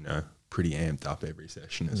always, you know, pretty amped up every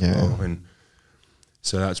session as well, and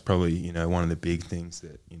so that's probably, you know, one of the big things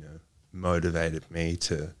that, you know, motivated me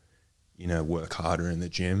to, you know, work harder in the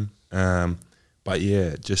gym. But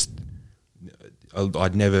yeah, just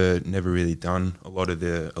I'd never really done a lot of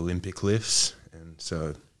the Olympic lifts, and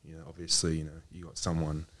so, you know, obviously, you know, you got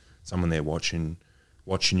someone there watching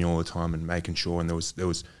you all the time and making sure. And there was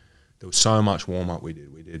so much warm up we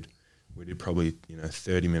did. We did probably, you know,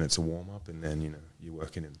 30 minutes of warm up, and then, you know, you're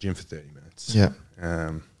working in the gym for 30 minutes. Yeah.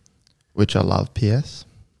 Which I love. PS.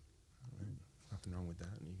 Nothing wrong with that.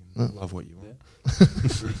 You can love what you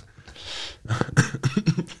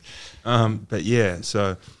want. But yeah,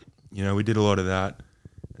 so, you know, we did a lot of that.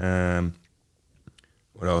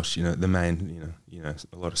 What else? You know, the main, you know,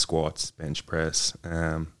 a lot of squats, bench press.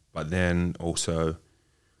 But then also,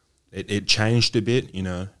 it changed a bit. You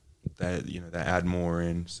know, they add more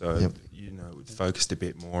in. So you know, it focused a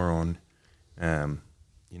bit more on,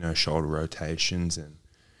 you know, shoulder rotations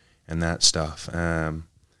and that stuff. And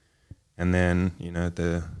then, you know,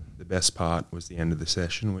 the best part was the end of the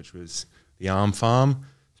session, which was the arm farm.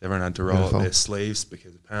 Everyone had to roll up their sleeves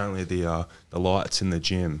because apparently the lights in the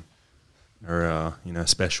gym are you know,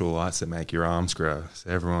 special lights that make your arms grow. So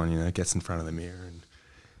everyone, you know, gets in front of the mirror and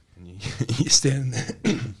you're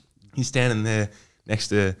standing there next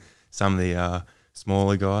to some of the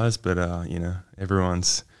smaller guys, but you know,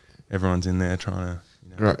 everyone's in there trying to, you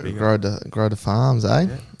know, grow the farms, eh?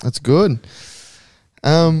 Yeah. That's good.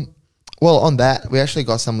 Well, on that, we actually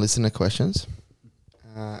got some listener questions.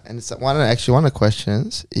 And it's one of the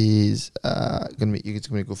questions is gonna be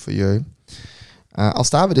good for you. I'll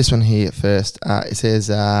start with this one here first. It says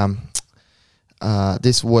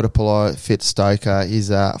this water polo fit stoker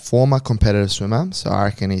is a former competitive swimmer, so I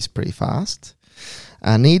reckon he's pretty fast.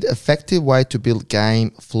 Need effective way to build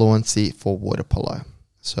game fluency for water polo.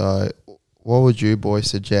 So, what would you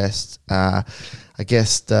boys suggest? I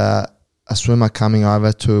guess a swimmer coming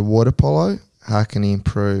over to water polo, how can he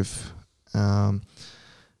improve?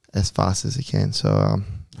 As fast as he can. So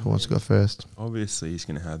who wants to go first? Obviously, he's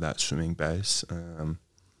going to have that swimming base. There's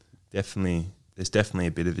definitely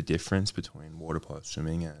a bit of a difference between water polo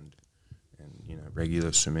swimming and you know,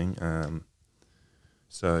 regular swimming.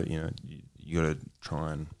 So you know, you got to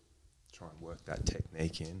try and work that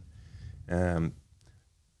technique in.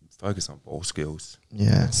 Focus on ball skills.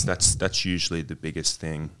 Yeah, that's usually the biggest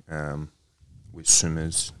thing with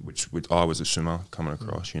swimmers. Which I was a swimmer coming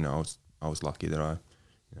across. You know, I was lucky that I,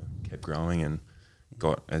 you know, kept growing and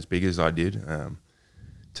got as big as I did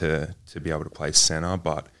to be able to play centre.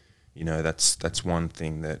 But you know, that's one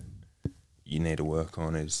thing that you need to work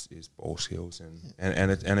on is ball skills,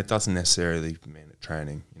 and it doesn't necessarily mean at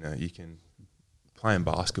training. You know, you can play in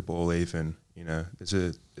basketball even. You know, it's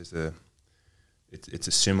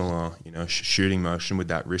a similar, you know, shooting motion with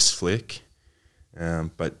that wrist flick,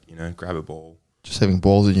 but you know, grab a ball. Just having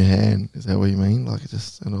balls in your hand, is that what you mean? Like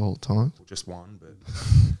just at all time? Well, just one, but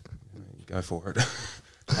you go for it.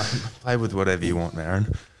 Play with whatever you want,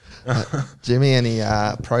 Marin. Jimmy, any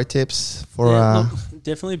pro tips for? Look,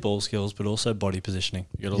 definitely ball skills, but also body positioning.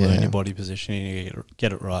 You got to learn your body positioning. You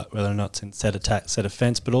get it right, whether or not it's in set attack, set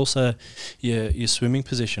offense, but also your swimming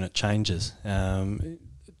position. It changes.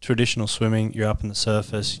 traditional swimming, you're up in the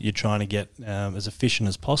surface, you're trying to get as efficient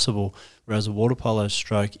as possible, whereas a water polo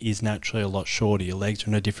stroke is naturally a lot shorter. Your legs are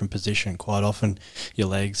in a different position. Quite often your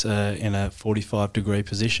legs are in a 45-degree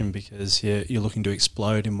position because you're looking to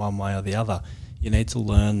explode in one way or the other. You need to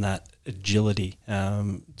learn that agility.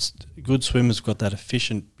 Good swimmers have got that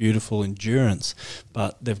efficient, beautiful endurance,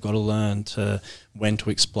 but they've got to learn when to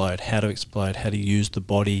explode, how to use the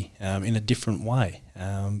body in a different way.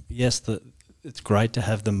 Yes, it's great to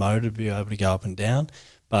have the motor to be able to go up and down,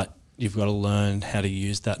 but you've got to learn how to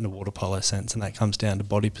use that in a water polo sense, and that comes down to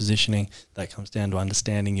body positioning. That comes down to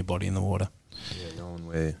understanding your body in the water. Yeah, knowing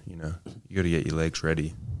where, you got to get your legs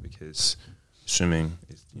ready, because swimming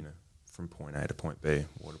is, from point A to point B.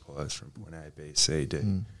 Water polo is from point A, B, C,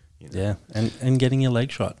 D. Yeah, and getting your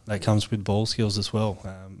legs right. That comes with ball skills as well,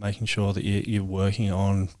 making sure that you're working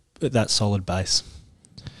on that solid base.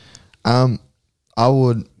 I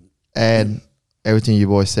would add everything you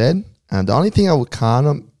boys said. The only thing I would kind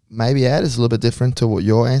of maybe add is a little bit different to what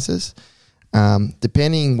your answers.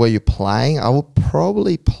 Depending where you're playing, I would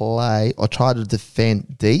probably play or try to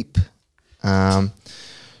defend deep.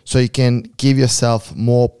 So you can give yourself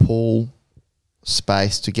more pull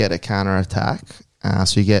space to get a counter attack.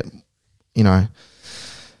 So you get,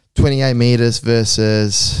 28 meters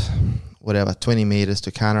versus 20 meters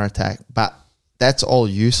to counter attack. But that's all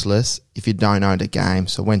useless if you don't know the game.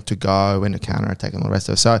 So when to go, when to counter attack, and all the rest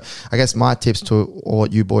of it. So I guess my tips to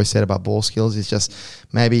what you boys said about ball skills is just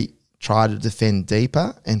maybe try to defend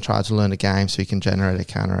deeper and try to learn the game so you can generate a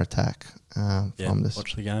counter attack from this.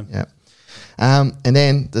 Watch the game. Yeah. And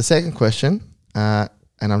then the second question, and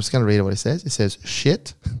I'm just going to read what it says. It says,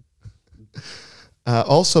 shit.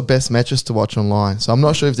 Also, best matches to watch online. So I'm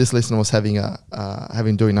not sure if this listener was having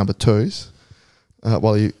doing number twos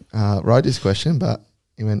while you wrote this question, but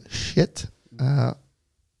he went, shit.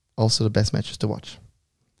 Also, the best matches to watch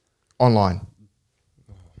online.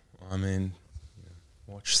 I mean,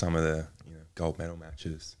 watch some of the gold medal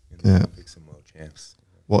matches in the Olympics and World Champs.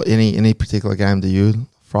 Well, any particular game do you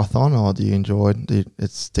froth on, or do you enjoy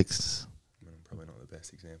it sticks? I'm probably not the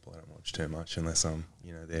best example. I don't watch too much unless I'm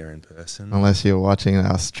there in person. Unless you're watching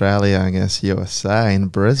Australia against USA in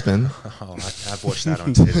Brisbane. I've watched that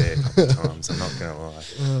on TV a couple of times. I'm not going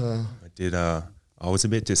to lie. I was a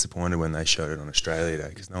bit disappointed when they showed it on Australia Day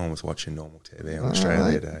because no one was watching normal TV on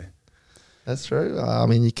Australia Day. That's true. I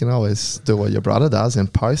mean, you can always do what your brother does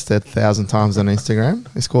and post it 1,000 times on Instagram.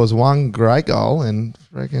 He scores one great goal and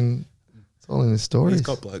reckon it's all in his stories. He's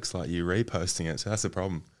got blokes like you reposting it, so that's the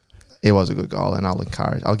problem. It was a good goal, and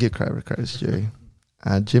I'll give credit where credit's due.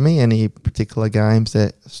 Jimmy, any particular games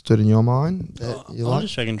that stood in your mind that you like? I'm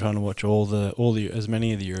just checking, trying to watch all the as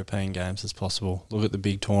many of the European games as possible. Look at the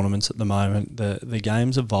big tournaments at the moment. The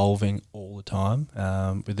game's evolving all the time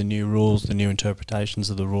with the new rules, the new interpretations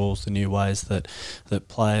of the rules, the new ways that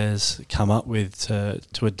players come up with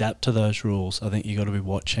to adapt to those rules. I think you've got to be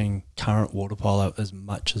watching current water polo as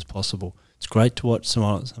much as possible. It's great to watch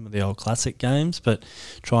some of the old classic games, but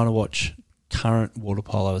trying to watch current water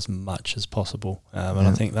polo as much as possible. And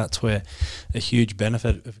I think that's where a huge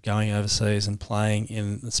benefit of going overseas and playing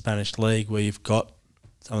in the Spanish league, where you've got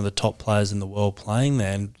some of the top players in the world playing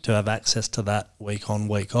there, and to have access to that week on,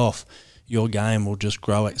 week off, your game will just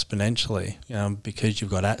grow exponentially because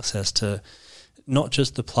you've got access to not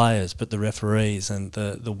just the players but the referees and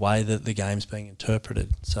the way that the game's being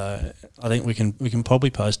interpreted. So I think we can probably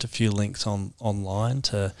post a few links online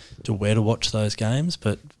to where to watch those games,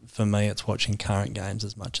 but for me it's watching current games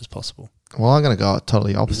as much as possible. Well, I'm going to go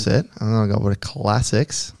totally opposite. I'm going to go with the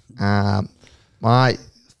classics. My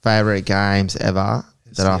favourite games ever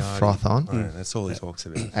that I froth on. Right, that's all he talks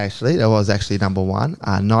about. Actually, that was actually number one.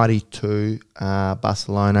 92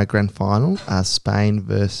 Barcelona Grand Final, Spain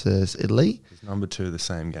versus Italy. Is number two the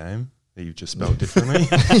same game that you've just spelled differently?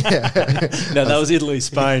 No, that was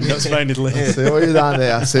Italy-Spain, not Spain-Italy. See what you've done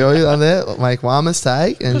there. Make one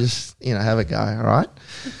mistake and just, have a go, all right?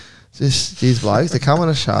 Just these blokes, they come on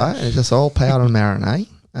a show and it's just all powder and marinade.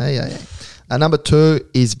 Yeah. Number two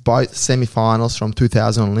is both semi-finals from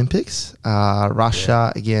 2000 Olympics.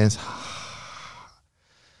 Russia against...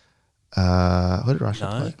 what did Russia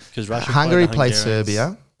play? Because Russia Hungary played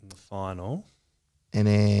Serbia. In the final. And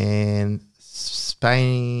then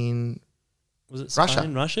Spain... Was it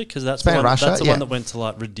Spain, Russia? Because that's Spain, the one, Russia, that's the one that went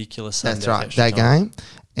to ridiculous. That's right, that game.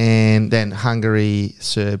 And then Hungary,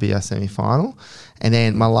 Serbia semi-final. And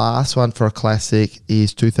then my last one for a classic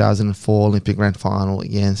is 2004 Olympic Grand Final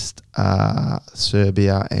against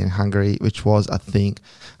Serbia and Hungary, which was, I think,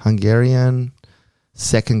 Hungarian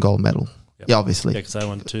second gold medal. Yep. Yeah, obviously. Yeah, because they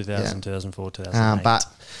won 2000, Yeah. 2004, 2008. But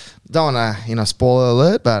don't want to, spoiler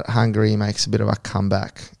alert, but Hungary makes a bit of a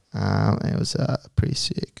comeback. It was pretty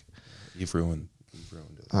sick. You've ruined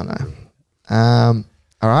it. I know.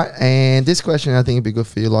 All right, and this question I think would be good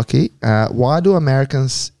for you, Lockie. Why do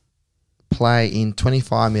Americans play in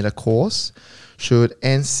 25-meter course? Should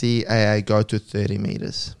NCAA go to 30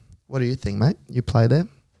 meters? What do you think, mate? You play there?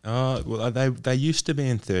 Well, they used to be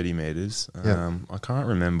in 30 meters. I can't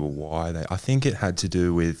remember why. I think it had to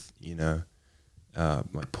do with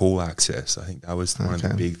like pool access. I think that was one of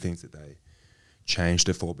the big things that they changed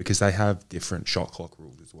it for, because they have different shot clock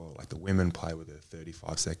rules as well. Like the women play with a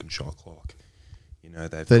 35-second shot clock.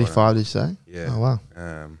 They've 35, did you say? Yeah. Oh, wow.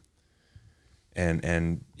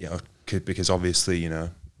 And because obviously,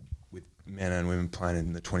 with men and women playing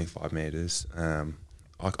in the 25 meters,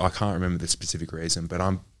 I can't remember the specific reason, but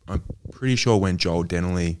I'm pretty sure when Joel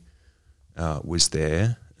Denley was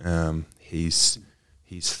there, his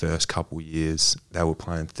first couple years they were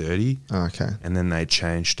playing 30. Okay. And then they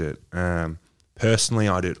changed it. Personally,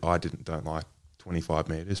 I don't like 25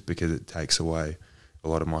 meters because it takes away a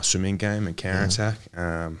lot of my swimming game and counter attack.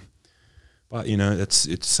 But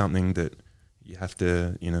it's something that you have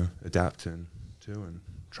to adapt and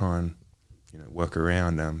try and work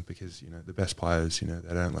around, because the best players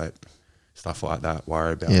they don't let stuff like that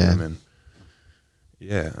worry about them.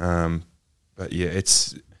 And but yeah,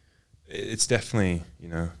 it's definitely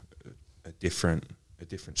a different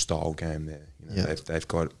style game there. They've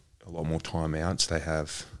got a lot more timeouts. They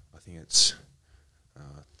have, I think it's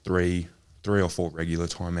three or four regular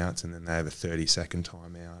timeouts, and then they have a 30-second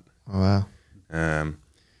timeout. Oh, wow. And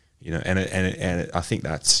I think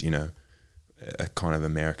that's a kind of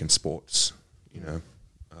American sports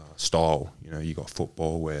style. You got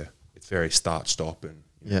football where it's very start-stop, and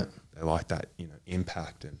they like that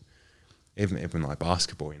impact, and even like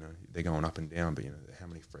basketball, they're going up and down, but how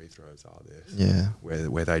many free throws are there? Yeah,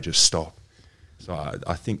 where they just stop. So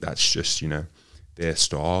I think that's just their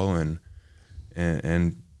style, and it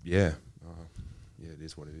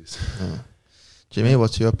is what it is. Yeah. Jimmy,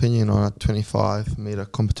 what's your opinion on a 25-meter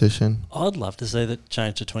competition? I'd love to see that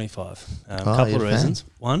change to 25. A couple of reasons.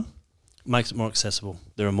 One, makes it more accessible.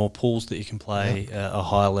 There are more pools that you can play a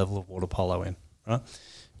higher level of water polo in, right?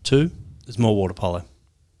 Two, there's more water polo,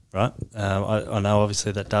 right? I know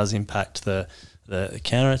obviously that does impact the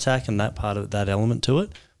counter attack and that part of that element to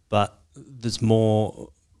it, but there's more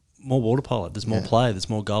water polo. There's more play. There's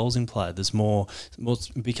more goals in play. There's more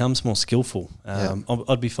it becomes more skillful.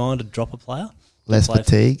 I'd be fine to drop a player. Less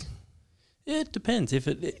fatigue. It depends.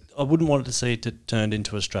 I wouldn't want it to see it turned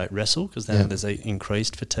into a straight wrestle, because then there's a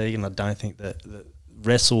increased fatigue, and I don't think that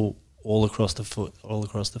wrestle all across the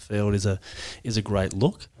field is a great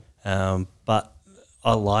look. But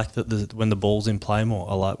I like that when the ball's in play more.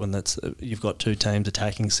 I like when you've got two teams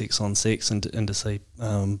attacking 6-on-6, and to see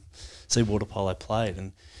water polo played.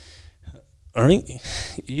 And I think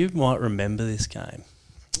you might remember this game.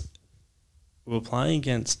 We were playing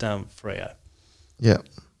against Freo. Yeah.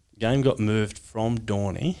 Game got moved from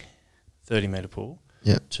Dorney, 30-metre pool,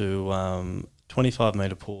 to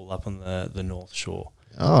 25-metre pool up on the North Shore.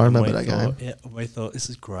 Oh, I remember that game. Yeah, we thought, this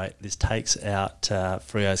is great. This takes out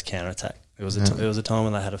Freo's counter-attack. It was a time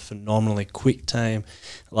when they had a phenomenally quick team.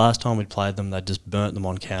 Last time we'd played them, they just burnt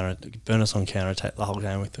us on counter-attack the whole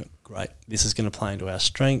game. We thought, great, this is going to play into our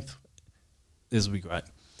strength. This will be great.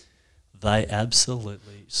 They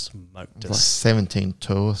absolutely smoked us. Like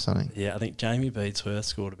 17-2 or something. Yeah, I think Jamie Beadsworth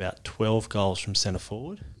scored about 12 goals from centre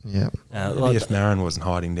forward. Yeah. Maybe if Marin wasn't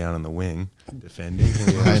hiding down in the wing defending, he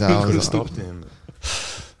could have stopped him.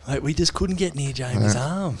 Mate, we just couldn't get near Jamie's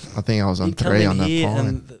arm. I think I was on 3 on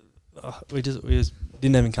that point. We just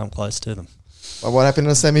didn't even come close to them. Well, what happened in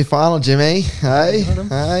the semi-final, Jimmy? Hey,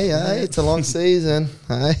 it's a long season.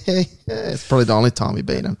 Hey, it's probably the only time we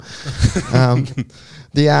beat them.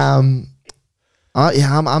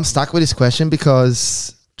 I'm stuck with this question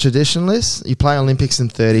because traditionalists, you play Olympics in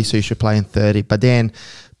 30, so you should play in 30. But then,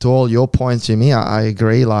 to all your points, Jimmy, I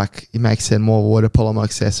agree. Like, it makes it more water polo more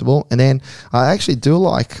accessible. And then I actually do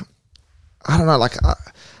like, I don't know, like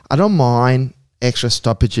I don't mind extra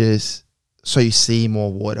stoppages. So you see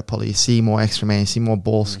more water polo, you see more extra man, you see more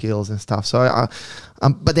ball skills and stuff. So,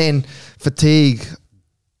 but then fatigue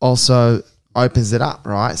also opens it up,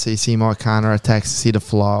 right? So you see more counter attacks, you see the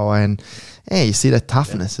flow, and you see the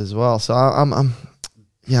toughness as well. So I'm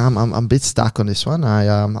a bit stuck on this one.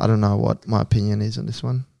 I don't know what my opinion is on this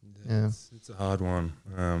one. Yeah, it's a hard one.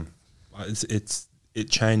 It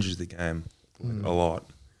changes the game a lot.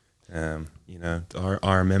 I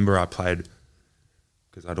remember I played.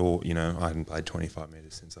 Because I hadn't played 25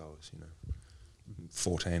 metres since I was,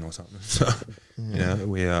 14 or something. So,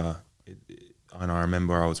 you know, and I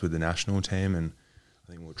remember I was with the national team, and I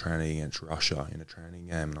think we were training against Russia in a training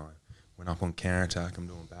game, and I went up on counter attack. I'm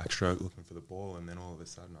doing backstroke, looking for the ball, and then all of a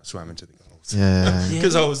sudden I swam into the goals. Yeah.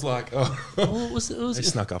 Because I was like, oh, Well, it was they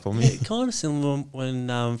snuck up on yeah, me. kind of similar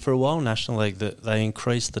when for a while National League that they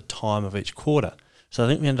increased the time of each quarter. So I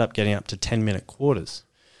think we ended up getting up to 10-minute quarters,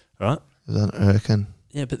 right? It was an Erkin.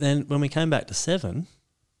 Yeah, but then when we came back to 7,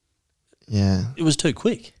 Yeah. it was too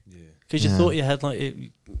quick Yeah. because you Yeah. thought you had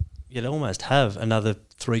you'd almost have another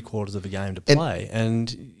 3/4 of a game to play, and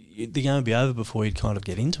the game would be over before you'd kind of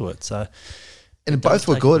get into it. So, And it both does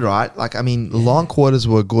were take good, right? Like, I mean, the long quarters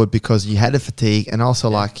were good because you had the fatigue, and also,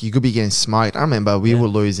 like, you could be getting smoked. I remember we were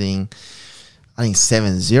losing, I think,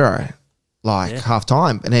 7-0, like, half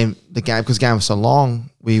time. And then the game, because the game was so long,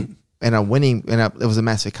 we ended up winning. It was a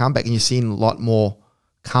massive comeback. And you've seen a lot more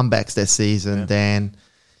comebacks this season than,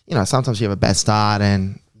 you know, sometimes you have a bad start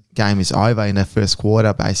and game is over in the first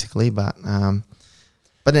quarter, basically. But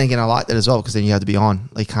then again, I like that as well because then you have to be on.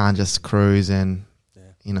 You can't just cruise and,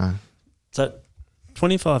 you know. So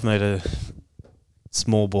 25-metre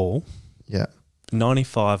small ball, Yeah.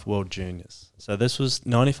 95 World Juniors. So this was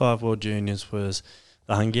 95 World Juniors was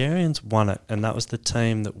the Hungarians won it, and that was the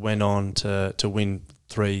team that went on to win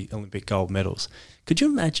 3 Olympic gold medals. Could you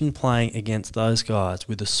imagine playing against those guys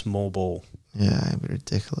with a small ball? Yeah, it'd be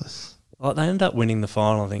ridiculous. Like they ended up winning the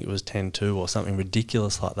final. I think it was 10-2 or something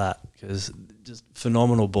ridiculous like that, because just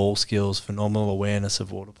phenomenal ball skills, phenomenal awareness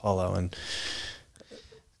of water polo, and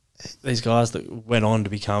these guys that went on to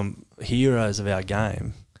become heroes of our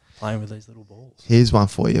game playing with these little balls. Here's one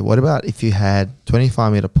for you. What about if you had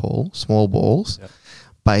 25-metre pool, small balls,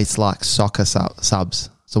 but it's like soccer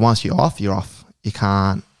subs. So once you're off, you're off. You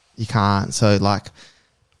can't. So like,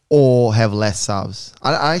 or have less subs.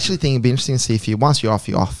 I actually think it'd be interesting to see if once you're off,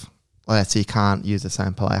 you're off. Like, so you can't use the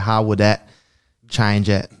same player. How would that change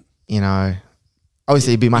it? You know,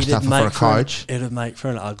 obviously it'd be much tougher for a coach. It'd make for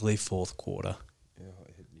an ugly fourth quarter.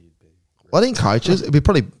 Well, I think coaches, it'd be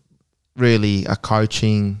probably really a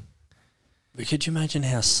coaching. But could you imagine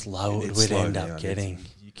how slow it would end up getting?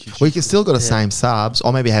 Well, you can still got the same subs,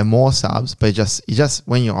 or maybe have more subs, but you just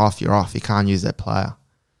when you're off, you're off. You can't use that player.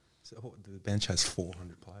 So the bench has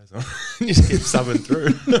 400 players on. You just keep subbing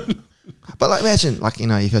through. But like, imagine, like, you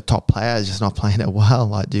know, if your top player is just not playing it well,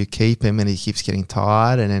 like, do you keep him and he keeps getting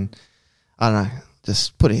tired? And then, I don't know,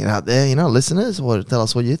 just putting it out there, you know, listeners, tell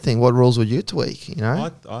us what you think. What rules would you tweak, you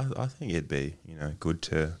know? I think it'd be, you know, good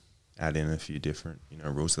to add in a few different, you know,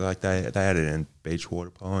 rules. Like they added in beach water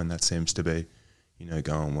polo, and that seems to be, you know,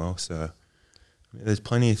 going well. So I mean, there's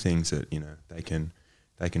plenty of things that, you know, they can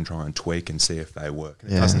try and tweak and see if they work. It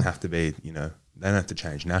doesn't have to be, you know, they don't have to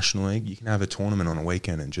change National League. You can have a tournament on a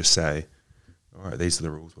weekend and just say, all right, these are the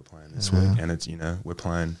rules we're playing this week, and it's, you know, we're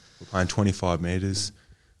playing 25 metres.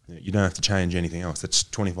 You don't have to change anything else. That's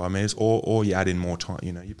 25 metres, or you add in more time.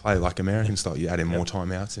 You know, you play like American style. You add in more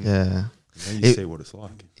timeouts, and you see what it's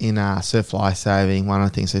like. In surf life saving, one of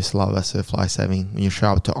the things I used to love about surf life saving, when you show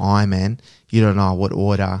up to Ironman, you don't know what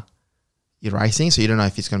order you're racing, so you don't know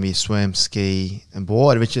if it's going to be swim, ski, and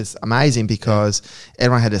board, which is amazing because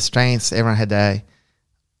everyone had their strengths, everyone had their,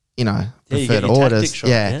 you know, preferred orders.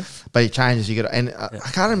 Right, but it changes. You get, and I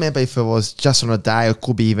can't remember if it was just on a day, or it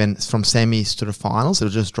could be even from semis to the finals.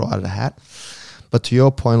 It'll just draw out of the hat. But to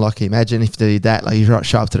your point, like, imagine if they did that, like, you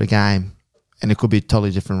show up to the game, and it could be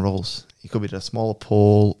totally different rules. It could be a smaller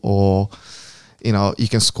pool, or, you know, you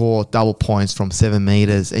can score double points from 7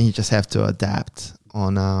 meters, and you just have to adapt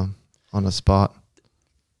on the spot.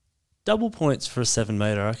 Double points for a 7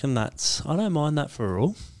 metre, I reckon I don't mind that for a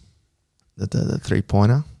rule. The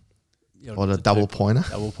 3-pointer? Or the double pointer?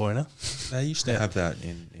 Double pointer. They used to have that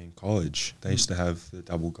in college. They used to have the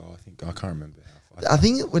double goal. I can't remember how. I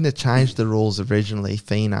think when they changed the rules originally,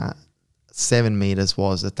 FINA, 7 meters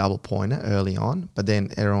was a double pointer early on, but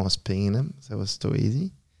then everyone was pinging them, so it was too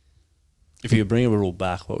easy. If you could bring a rule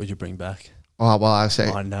back, what would you bring back? Oh, well, I say.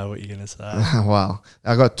 I know what you're going to say. Well,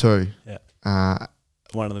 I got 2. Yeah.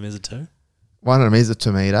 One of them is a 2? One of them is a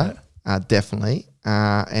 2 meter, definitely,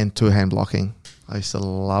 and 2-hand blocking. I used to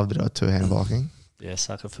love it, 2-hand blocking. Yeah,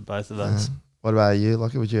 sucker for both of those. What about you,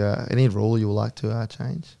 Lockie? Would you any rule you would like to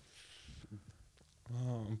change?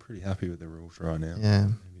 Well, I'm pretty happy with the rules right now. Yeah.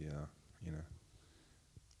 Maybe, you know,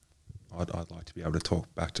 I'd like to be able to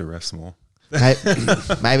talk back to refs more.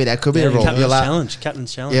 Maybe that could be a rule.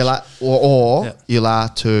 Captain's challenge. Yeah, like, or you're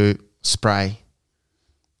allowed to spray.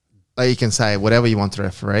 Like, you can say whatever you want to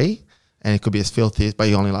referee, and it could be as filthy, but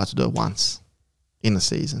you're only allowed to do it once in the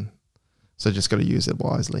season. So just got to use it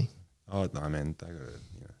wisely. Oh, I mean,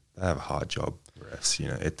 they have a hard job. refs. You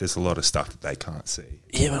know, there's a lot of stuff that they can't see.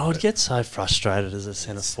 Yeah, but I'd get so frustrated as a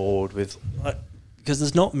centre forward with because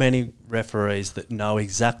there's not many referees that know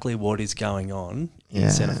exactly what is going on in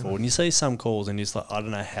centre forward. And you see some calls and you're just like, I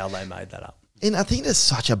don't know how they made that up. And I think there's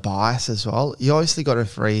such a bias as well. You obviously got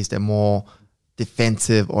referees that are more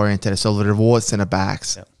defensive oriented, so they reward centre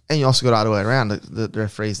backs. Yep. And you also got the other way around, the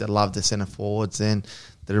referees that love the centre forwards and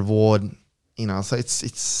the reward, you know. So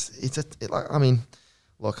I mean,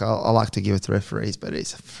 look, I like to give it to referees, but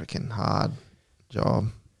it's a freaking hard job.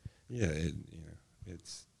 Yeah,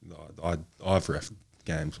 I've reffed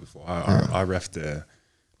games before. I reffed a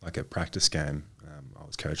practice game. I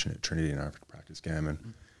was coaching at Trinity and I reffed a practice game,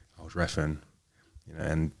 and I was reffing, you know,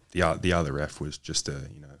 and the other ref was just a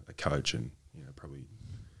coach, and you know, probably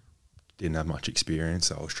didn't have much experience.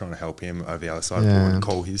 So I was trying to help him over the other side of the board and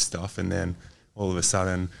call his stuff, and then all of a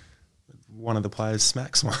sudden, one of the players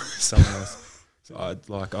smacks someone else. So I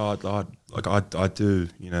do,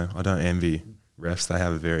 you know, I don't envy refs. They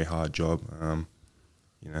have a very hard job,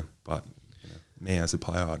 you know, but you know, me as a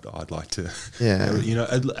player, I'd like to, you know,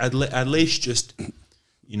 at least just,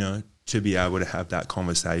 you know, to be able to have that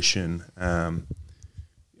conversation,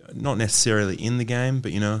 not necessarily in the game,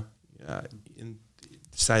 but you know,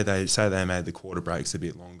 say they made the quarter breaks a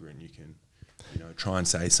bit longer, and you can, you know, try and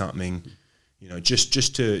say something, you know, just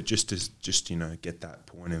to you know, get that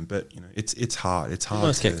point in. But you know, it's hard. It's hard.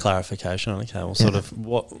 Let's get clarification on, okay, well, sort of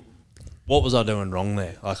what was I doing wrong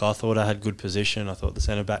there? Like, I thought I had good position. I thought the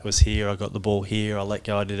centre back was here. I got the ball here. I let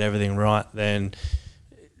go. I did everything right. Then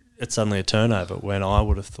it's suddenly a turnover when I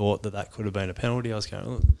would have thought that could have been a penalty. I was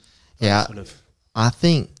going, I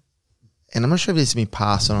think, and I'm not sure if this has been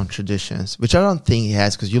passed on traditions, which I don't think it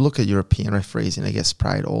has, because you look at European referees and they get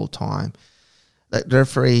sprayed all the time. Like, the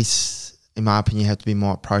referees, in my opinion, have to be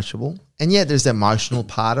more approachable. And yeah, there's the emotional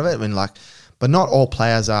part of it, but not all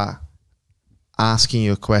players are asking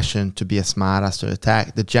you a question to be a smart ass to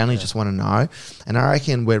attack. They generally just want to know. And I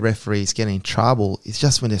reckon where referees get in trouble is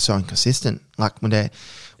just when they're so inconsistent. Like when they're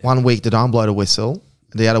 1 week they don't blow the whistle,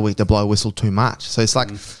 the other week they blow a whistle too much. So it's like,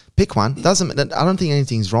 pick one. I don't think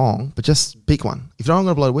anything's wrong, but just pick one. If you're not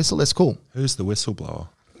going to blow the whistle, that's cool. Who's the whistleblower?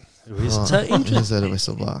 Who's the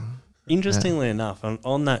whistleblower? Interestingly enough,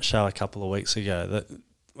 on that show a couple of weeks ago, that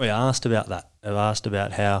we asked about that. I've asked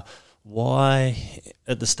about why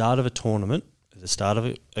at the start of a tournament, at the start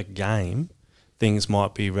of a game, things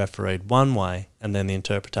might be refereed one way and then the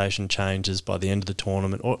interpretation changes by the end of the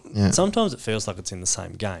tournament. Or sometimes it feels like it's in the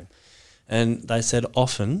same game. And they said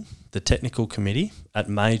often the technical committee at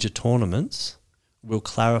major tournaments will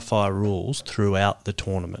clarify rules throughout the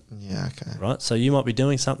tournament. Yeah, okay. Right? So you might be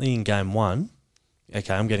doing something in game one.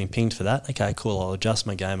 Okay, I'm getting pinged for that. Okay, cool. I'll adjust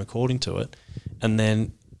my game according to it. And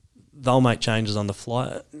then they'll make changes on the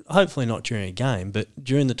fly. Hopefully not during a game, but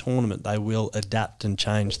during the tournament they will adapt and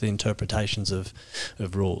change the interpretations of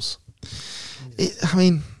rules.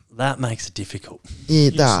 That makes it difficult. Yeah,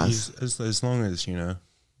 it does. As long as, you know,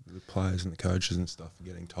 the players and the coaches and stuff are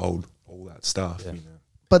getting told all that stuff, you know,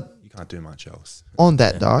 but you can't do much else. On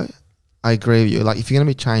that though, I agree with you. Like, if you're going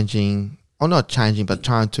to be changing, or not changing, but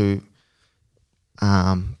trying to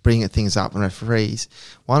bring things up on referees,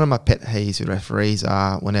 one of my pet peeves with referees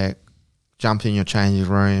are when they jump in your changing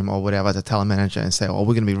room or whatever to tell a manager and say, "Oh,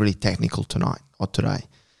 we're going to be really technical tonight or today."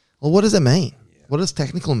 Well, what does that mean? What does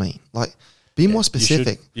technical mean? Like, be more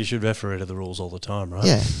specific. You should referee to the rules all the time, right?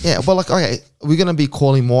 Yeah. Well, like, okay, we're going to be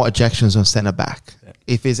calling more ejections on centre back. Yeah.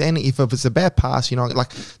 If it's a bad pass, you know,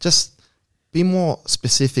 like, just be more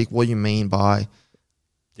specific what you mean by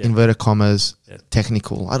inverted commas,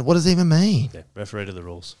 technical. What does it even mean? Yeah, referee to the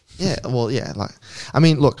rules. Yeah, well, yeah. Like, I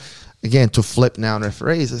mean, look, again, to flip now on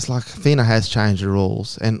referees, it's like FINA has changed the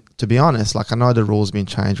rules. And to be honest, like, I know the rules have been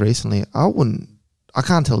changed recently. I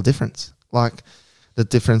can't tell the difference. Like, the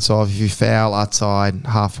difference of if you foul outside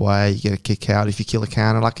halfway, you get a kick out. If you kill a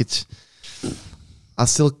counter, like,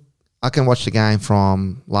 I can watch the game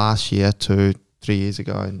from last year to 3 years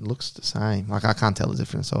ago and it looks the same. Like, I can't tell the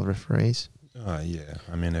difference of referees. Yeah.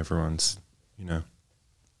 I mean, everyone's, you know,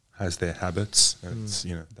 has their habits. It's,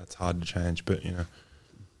 you know, that's hard to change, but, you know,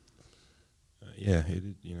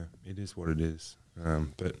 it is what it is.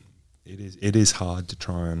 But it is hard to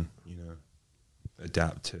try and, you know,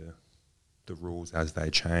 adapt to the rules as they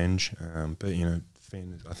change. But, you know,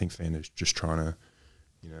 I think FINA's just trying to,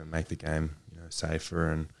 you know, make the game, you know, safer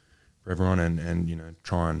and for everyone and you know,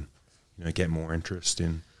 try and, you know, get more interest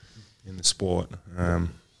in the sport.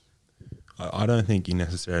 I don't think you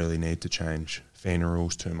necessarily need to change FINA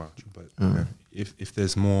rules too much, but you know, if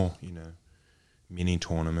there's more, you know, mini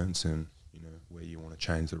tournaments and, you know, where you want to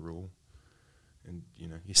change the rule, and, you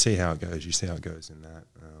know, you see how it goes. You see how it goes in that.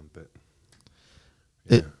 But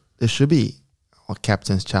There should be a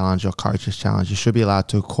captain's challenge or coach's challenge. You should be allowed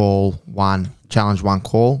to challenge one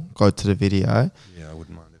call, go to the video. Yeah, I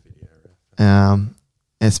wouldn't mind a video ref.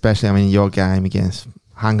 Especially, I mean, your game against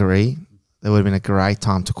Hungary, there would have been a great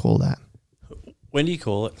time to call that. When do you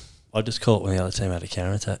call it? I just call it when the other team had a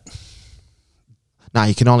counter attack. No,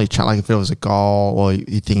 you can only like if it was a goal or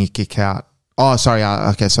you think you kick out. Oh, sorry.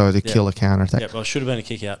 Okay, so to kill a counter attack. Yeah, but it should have been a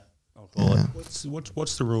kick out. I'll call it.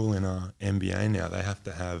 What's the rule in NBA now? They have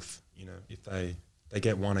to have, if they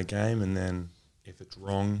get one a game, and then if it's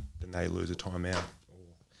wrong, then they lose a timeout.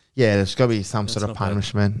 Yeah, there's got to be some sort of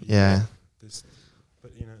punishment. Yeah. But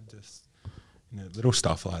just little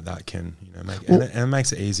stuff like that can make and it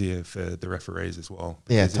makes it easier for the referees as well.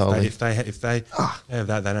 Yeah, totally. If they have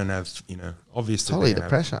that, they don't have obviously totally the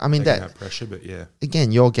pressure. I mean, that pressure, but yeah.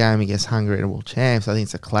 Again, your game against Hungary and world champs, I think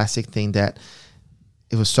it's a classic thing that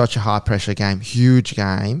it was such a high pressure game, huge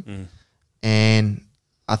game, and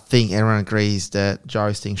I think everyone agrees that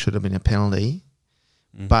Joe's thing should have been a penalty,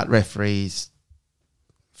 but referees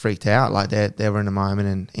freaked out, like they were in a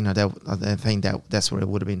moment, and I think that's where it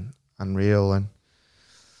would have been unreal. And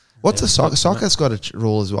what's a soccer? Soccer's got a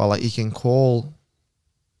rule as well. Like you can call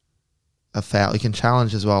a foul, you can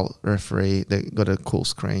challenge as well. Referee, they got to call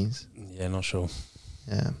screens. Yeah, not sure.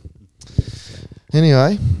 Yeah.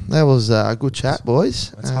 Anyway, that was a good chat,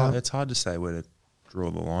 boys. It's hard to say where to draw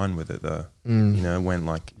the line with it, though.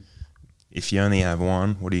 When if you only have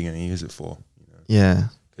one, what are you going to use it for? Yeah.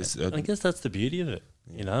 I guess that's the beauty of it,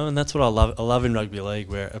 and that's what I love. I love in rugby league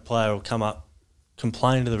where a player will come up,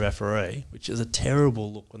 complain to the referee, which is a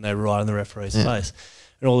terrible look when they're right in the referee's face,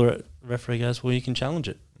 and all the referee goes, "Well, you can challenge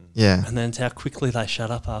it." Yeah. And then it's how quickly they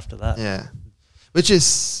shut up after that. Yeah. Which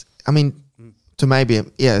is, I mean, to maybe,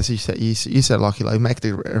 as you said, like make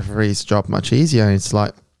the referee's job much easier. And it's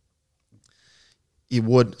like, it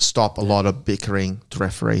would stop a lot of bickering to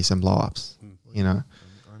referees and blow-ups, I mean,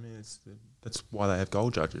 that's why they have goal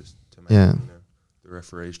judges, to make the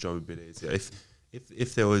referee's job a bit easier.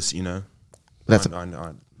 If there was, I know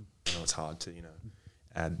it's hard to,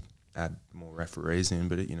 add more referees in,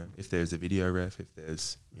 but if there's a video ref, if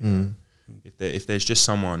there's, if there's just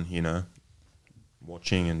someone,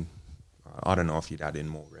 watching, and I don't know if you'd add in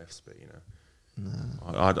more refs, but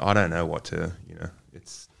I don't know what to,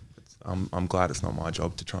 I'm glad it's not my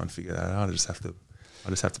job to try and figure that out. I just have to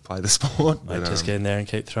play the sport. Mate, just get in there and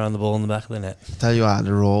keep throwing the ball in the back of the net. Tell you what,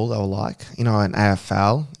 the rule they were like, in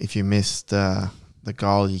AFL, if you missed the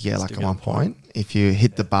goal, you get like a 1 point. If you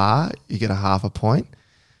hit the bar, you get a half a point.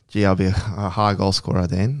 Gee, I'll be a high goal scorer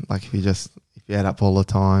then. Like if you add up all the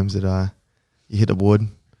times that you hit a wood.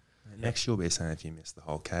 Next you'll be saying if you miss the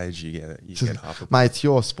whole cage, you get half a point. Mate, it's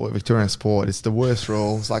your sport, Victorian sport. It's the worst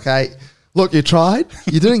rule. It's like, hey, look, you tried.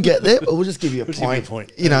 You didn't get there, but we'll just give you a point. Well,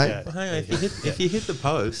 hang on, if you hit the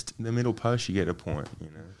post, the middle post, you get a point.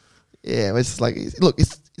 Yeah, it's like, look,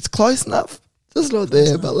 it's close enough. Just not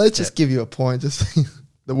there, but let's just give you a point. Just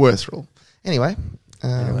the worst rule. Anyway,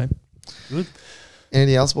 good.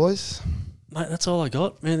 Anything else, boys? Mate, that's all I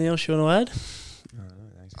got. Anything else you want to add?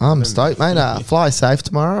 I'm stoked, mate. Fly safe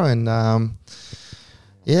tomorrow, and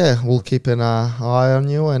we'll keep an eye on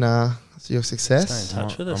you and see your success. Stay in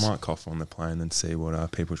touch with us. I might cough on the plane and see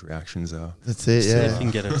what people's reactions are. That's it. See Yeah. if you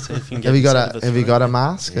can get it. Have you got a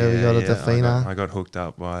mask? Have you got a Delfina? I got hooked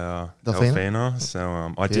up by Delfina.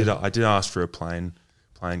 So I did ask for a plain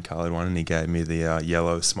coloured one, and he gave me the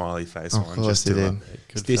yellow smiley face one just to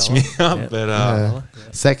stitch me up. Yeah.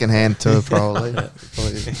 But second hand too, probably.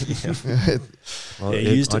 Well,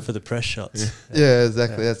 he used it for the press shots. Yeah,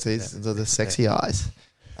 exactly. That's the sexy eyes.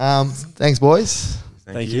 Thanks, boys.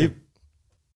 Thank you.